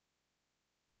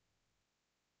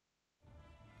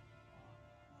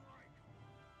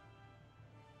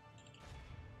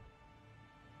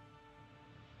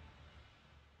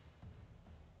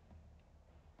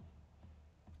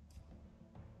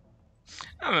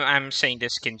 I'm saying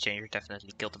this skin changer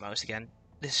definitely killed the most again.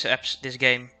 This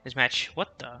game, this match.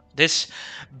 What the? This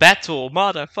battle,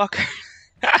 motherfucker.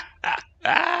 Much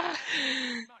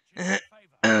in your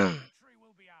favor. Victory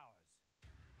will be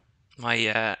ours.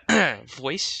 My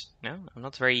voice. No, I'm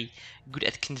not very good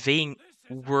at conveying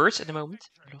words at the moment.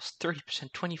 I lost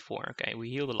 30%, 24. Okay, we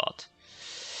healed a lot.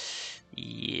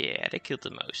 Yeah, they killed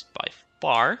the most by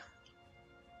far.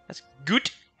 That's good.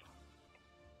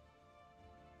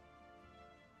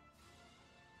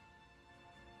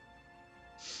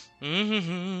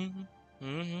 Mm-hmm.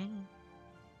 Mm-hmm.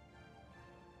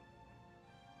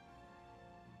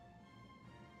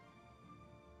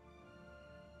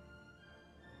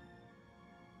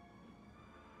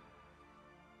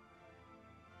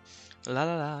 La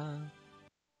la la.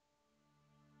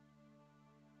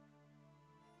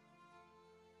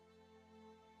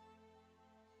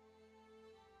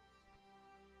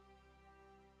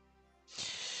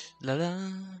 La la.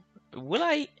 Will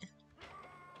I?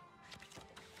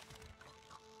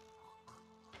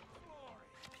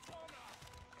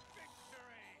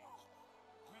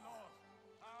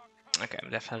 Okay,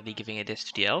 I'm definitely giving it this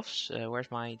to the elves.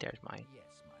 Where's my? There's my.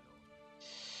 Yes, my lord.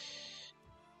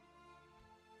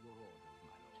 Your orders,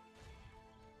 my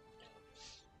lord.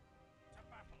 To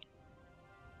battle.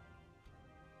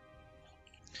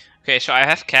 Okay, so I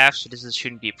have calves, so this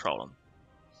shouldn't be a problem.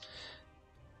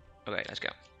 Okay, let's go.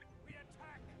 We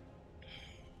attack.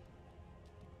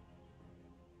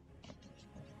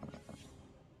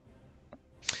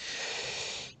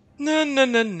 No, no,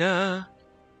 no, no.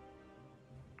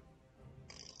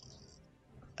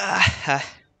 Ah,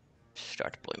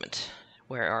 start deployment.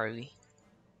 Where are we?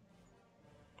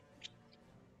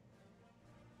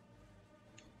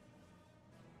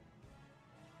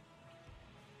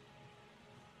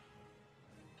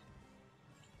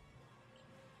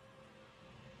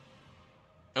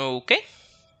 Okay.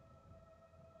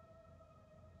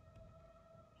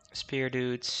 Spear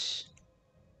dudes.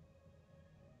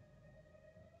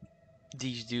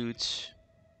 These dudes.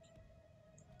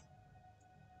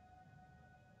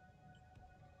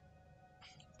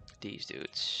 These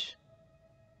dudes.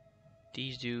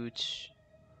 These dudes.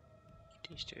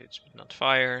 These dudes, but not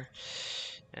fire.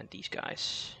 And these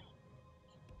guys.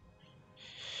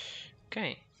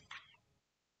 Okay.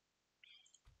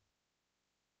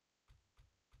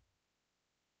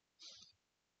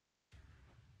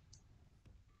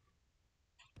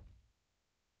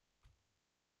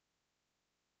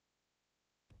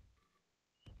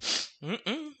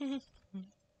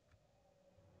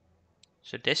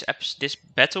 So this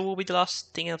battle will be the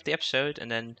last thing of the episode,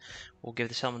 and then we'll give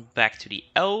the settlement back to the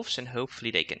elves, and hopefully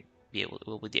they can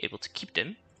we'll be able to keep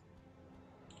them.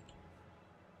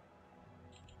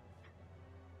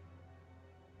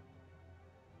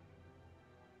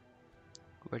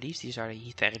 Who are these? These are the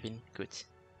Hetherbin. Good.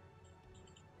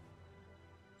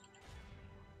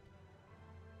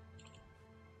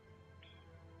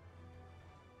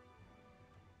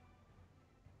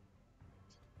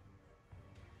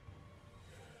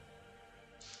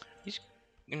 These,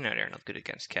 no, they're not good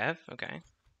against Cav. Okay.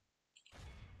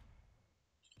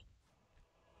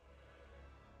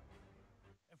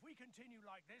 If we continue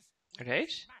like this, Are we will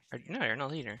these? smash the No, they're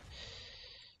not either.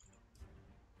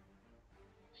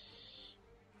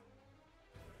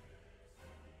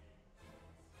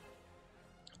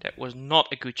 That was not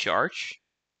a good charge.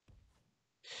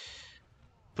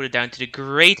 Put it down to the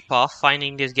great path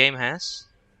finding this game has.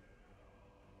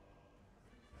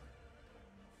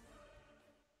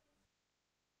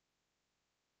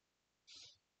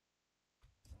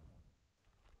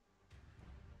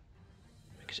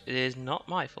 Because it is not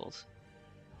my fault.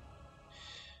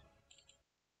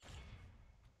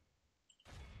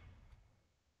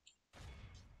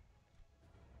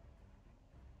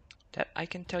 That I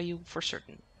can tell you for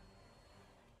certain.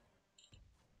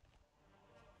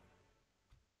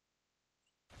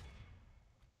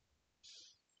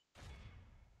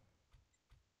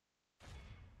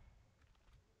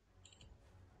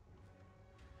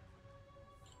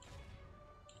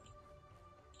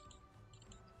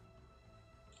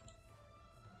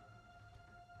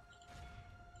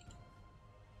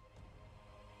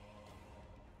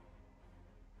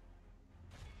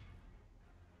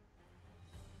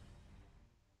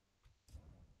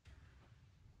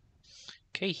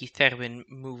 Okay, Hetherbin,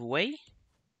 move away.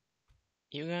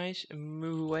 You guys,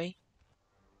 move away.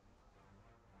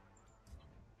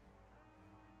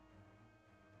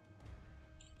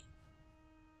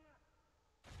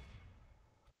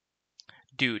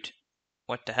 Dude,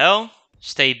 what the hell?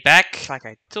 Stay back like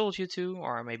I told you to,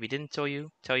 or maybe didn't tell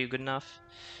you good enough.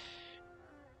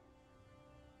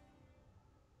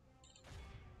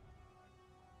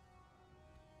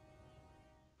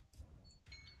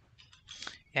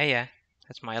 Yeah, yeah,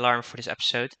 that's my alarm for this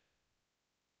episode.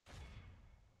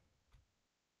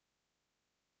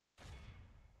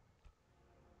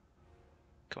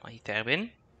 Come on,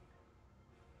 Hetherbin.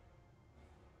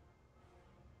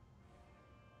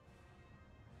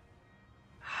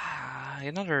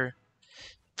 Another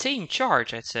tame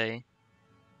charge, I'd say.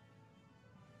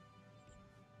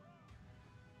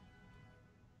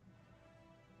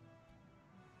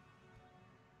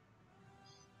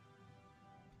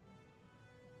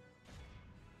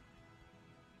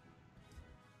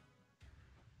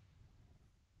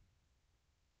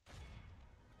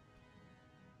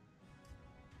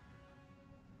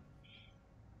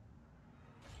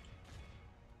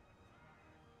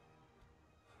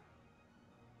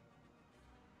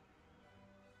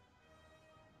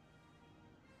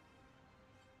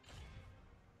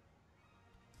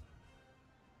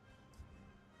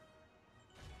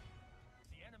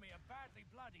 badly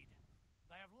bloodied.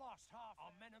 They have lost half.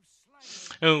 Our men have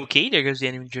slain. Okay, there goes the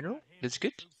enemy general. That's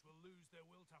good. Troops will lose their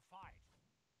will to fight.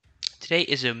 Today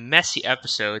is a messy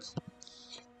episode.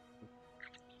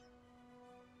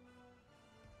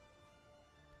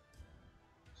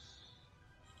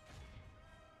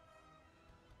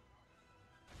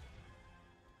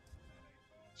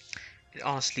 It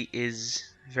honestly is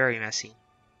very messy.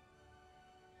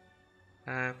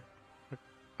 Oh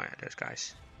yeah, those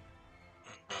guys.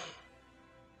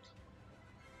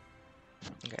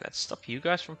 Okay, let's stop you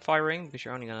guys from firing because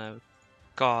you're only gonna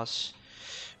cause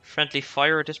friendly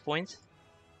fire at this point.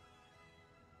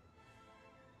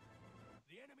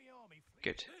 The enemy army.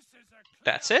 Good. This is a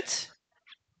That's it.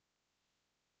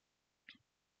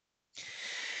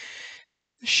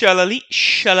 Shalali,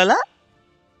 shalala.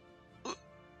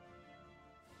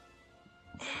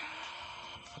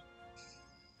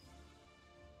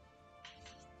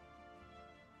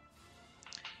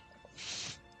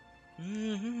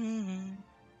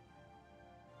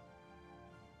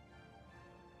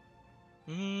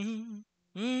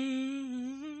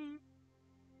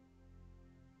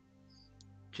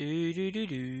 Do do do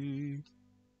do.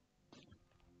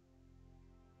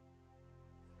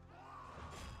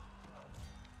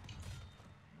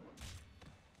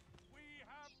 We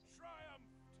have triumphed,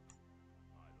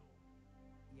 my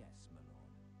lord. Yes, my lord.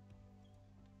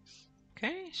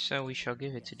 Okay, so we shall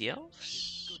give it to the Yes.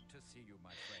 elves. Good to see you,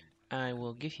 my friend. I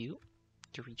will give you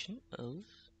the region of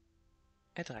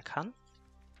Edrakhan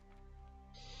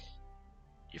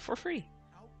for free.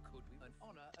 How could we an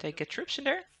honor Did they get troops in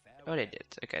there? Oh, they did.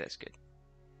 Okay, that's good.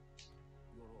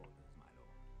 Your orders, my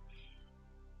lord.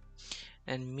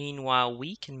 And meanwhile,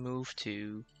 we can move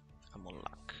to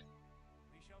Amonlak.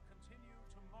 We shall continue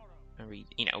tomorrow.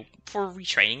 And for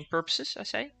retraining purposes, I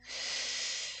say.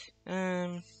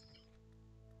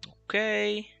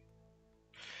 Okay.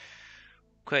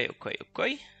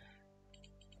 Okay.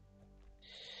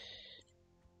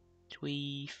 Did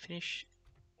we finish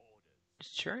the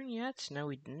turn yet? No,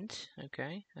 we didn't.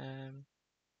 Okay. Your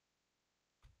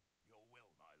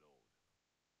will,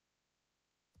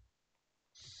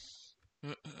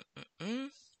 my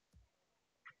lord.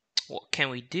 What can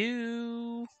we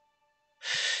do?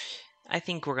 I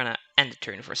think we're gonna end the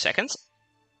turn for a second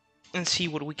and see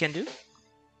what we can do.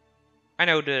 I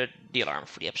know the alarm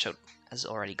for the episode has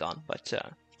already gone, but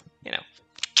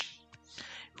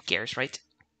who cares, right?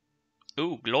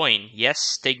 Ooh, Gloin.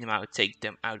 Yes, take them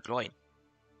out, Gloin.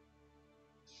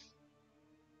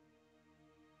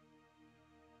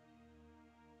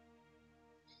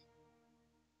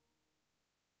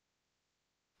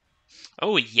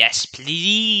 Oh yes,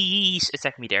 please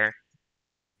attack me there.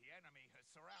 The enemy has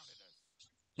surrounded us.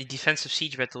 The defensive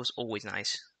siege battle is always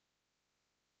nice.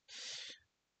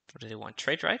 What do they want?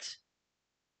 Trade rights?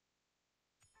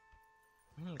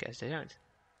 Guess they don't.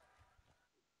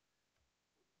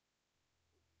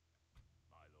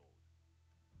 My lord.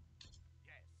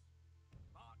 Yes.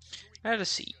 March to Let's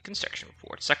see. Construction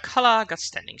report. Sakala got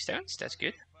standing stones. That's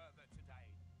good. further today.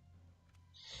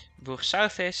 Bourg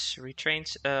South is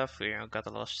retrained. Got a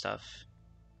lot of stuff.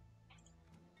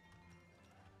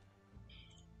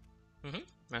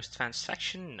 Most advanced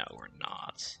faction? No, we're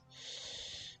not.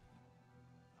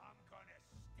 I'm gonna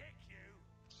stick you.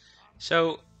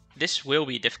 So this will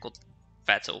be a difficult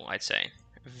battle, I'd say.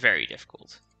 Very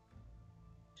difficult.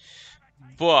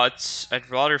 But I'd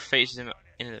rather face them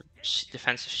in a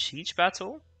defensive siege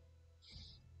battle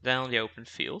than on the open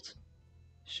field.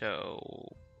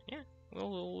 So yeah,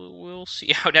 we'll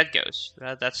see how that goes.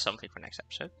 That's something for next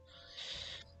episode.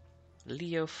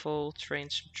 Leofold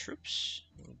trains some troops.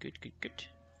 Good.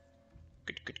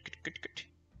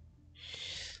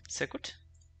 Sehr gut.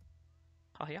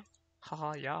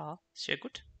 Haha, ja. Sehr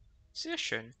gut. Sehr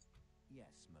schön.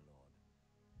 Yes, my lord.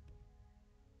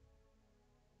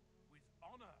 With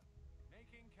honor.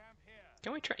 Making camp here.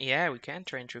 Can we train? Yeah, we can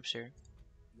train troops here.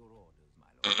 Your orders, my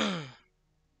lord.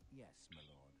 Yes, my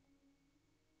lord.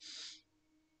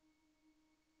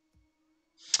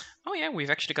 Oh yeah,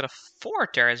 we've actually got a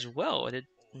fort there as well. I did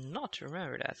not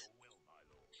remember that.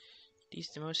 These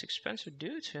are the most expensive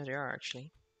dudes? Yeah, they are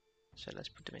actually. So let's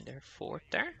put them in their fort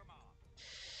there.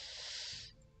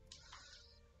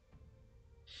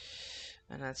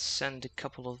 And let's send a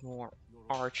couple of more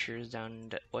archers down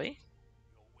that way.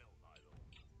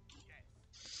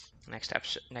 Next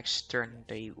episode, next turn,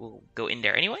 they will go in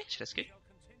there anyway, so that's good.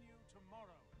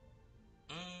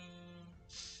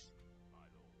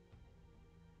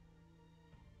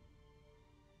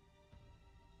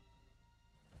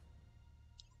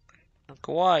 Not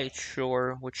quite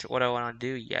sure what I want to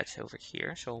do yet over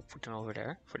here, so I'll put them over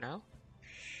there for now.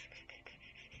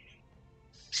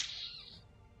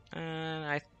 And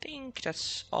I think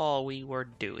that's all we were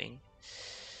doing.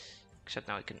 Except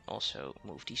now we can also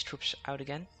move these troops out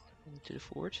again into the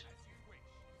fort.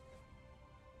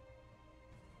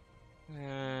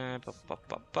 Ba, ba,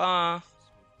 ba, ba.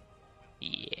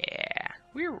 Yeah,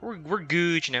 we're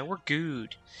good, you know, we're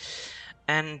good.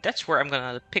 And that's where I'm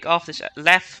gonna pick off this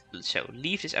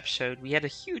leave this episode. We had a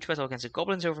huge battle against the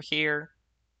goblins over here.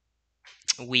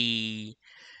 We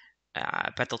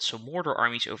battled some mortar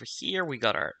armies over here. We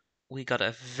got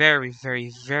a very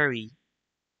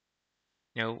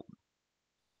you know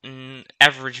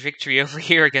average victory over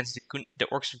here against the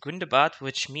orcs of Gundabad,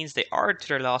 which means they are to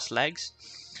their last legs.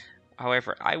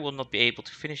 However, I will not be able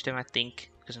to finish them, I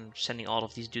think, because I'm sending all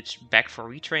of these dudes back for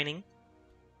retraining.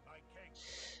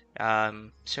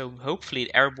 So hopefully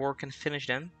the Erebor can finish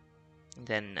them. And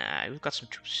then we've got some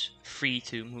troops free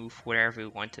to move wherever we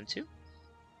want them to.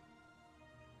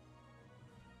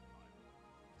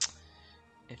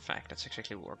 In fact, that's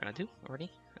exactly what we're gonna do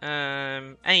already.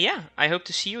 And yeah, I hope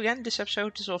to see you again this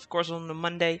episode. This is of course on the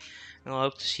Monday, and I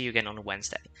hope to see you again on the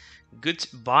Wednesday.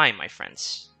 Goodbye, my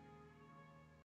friends.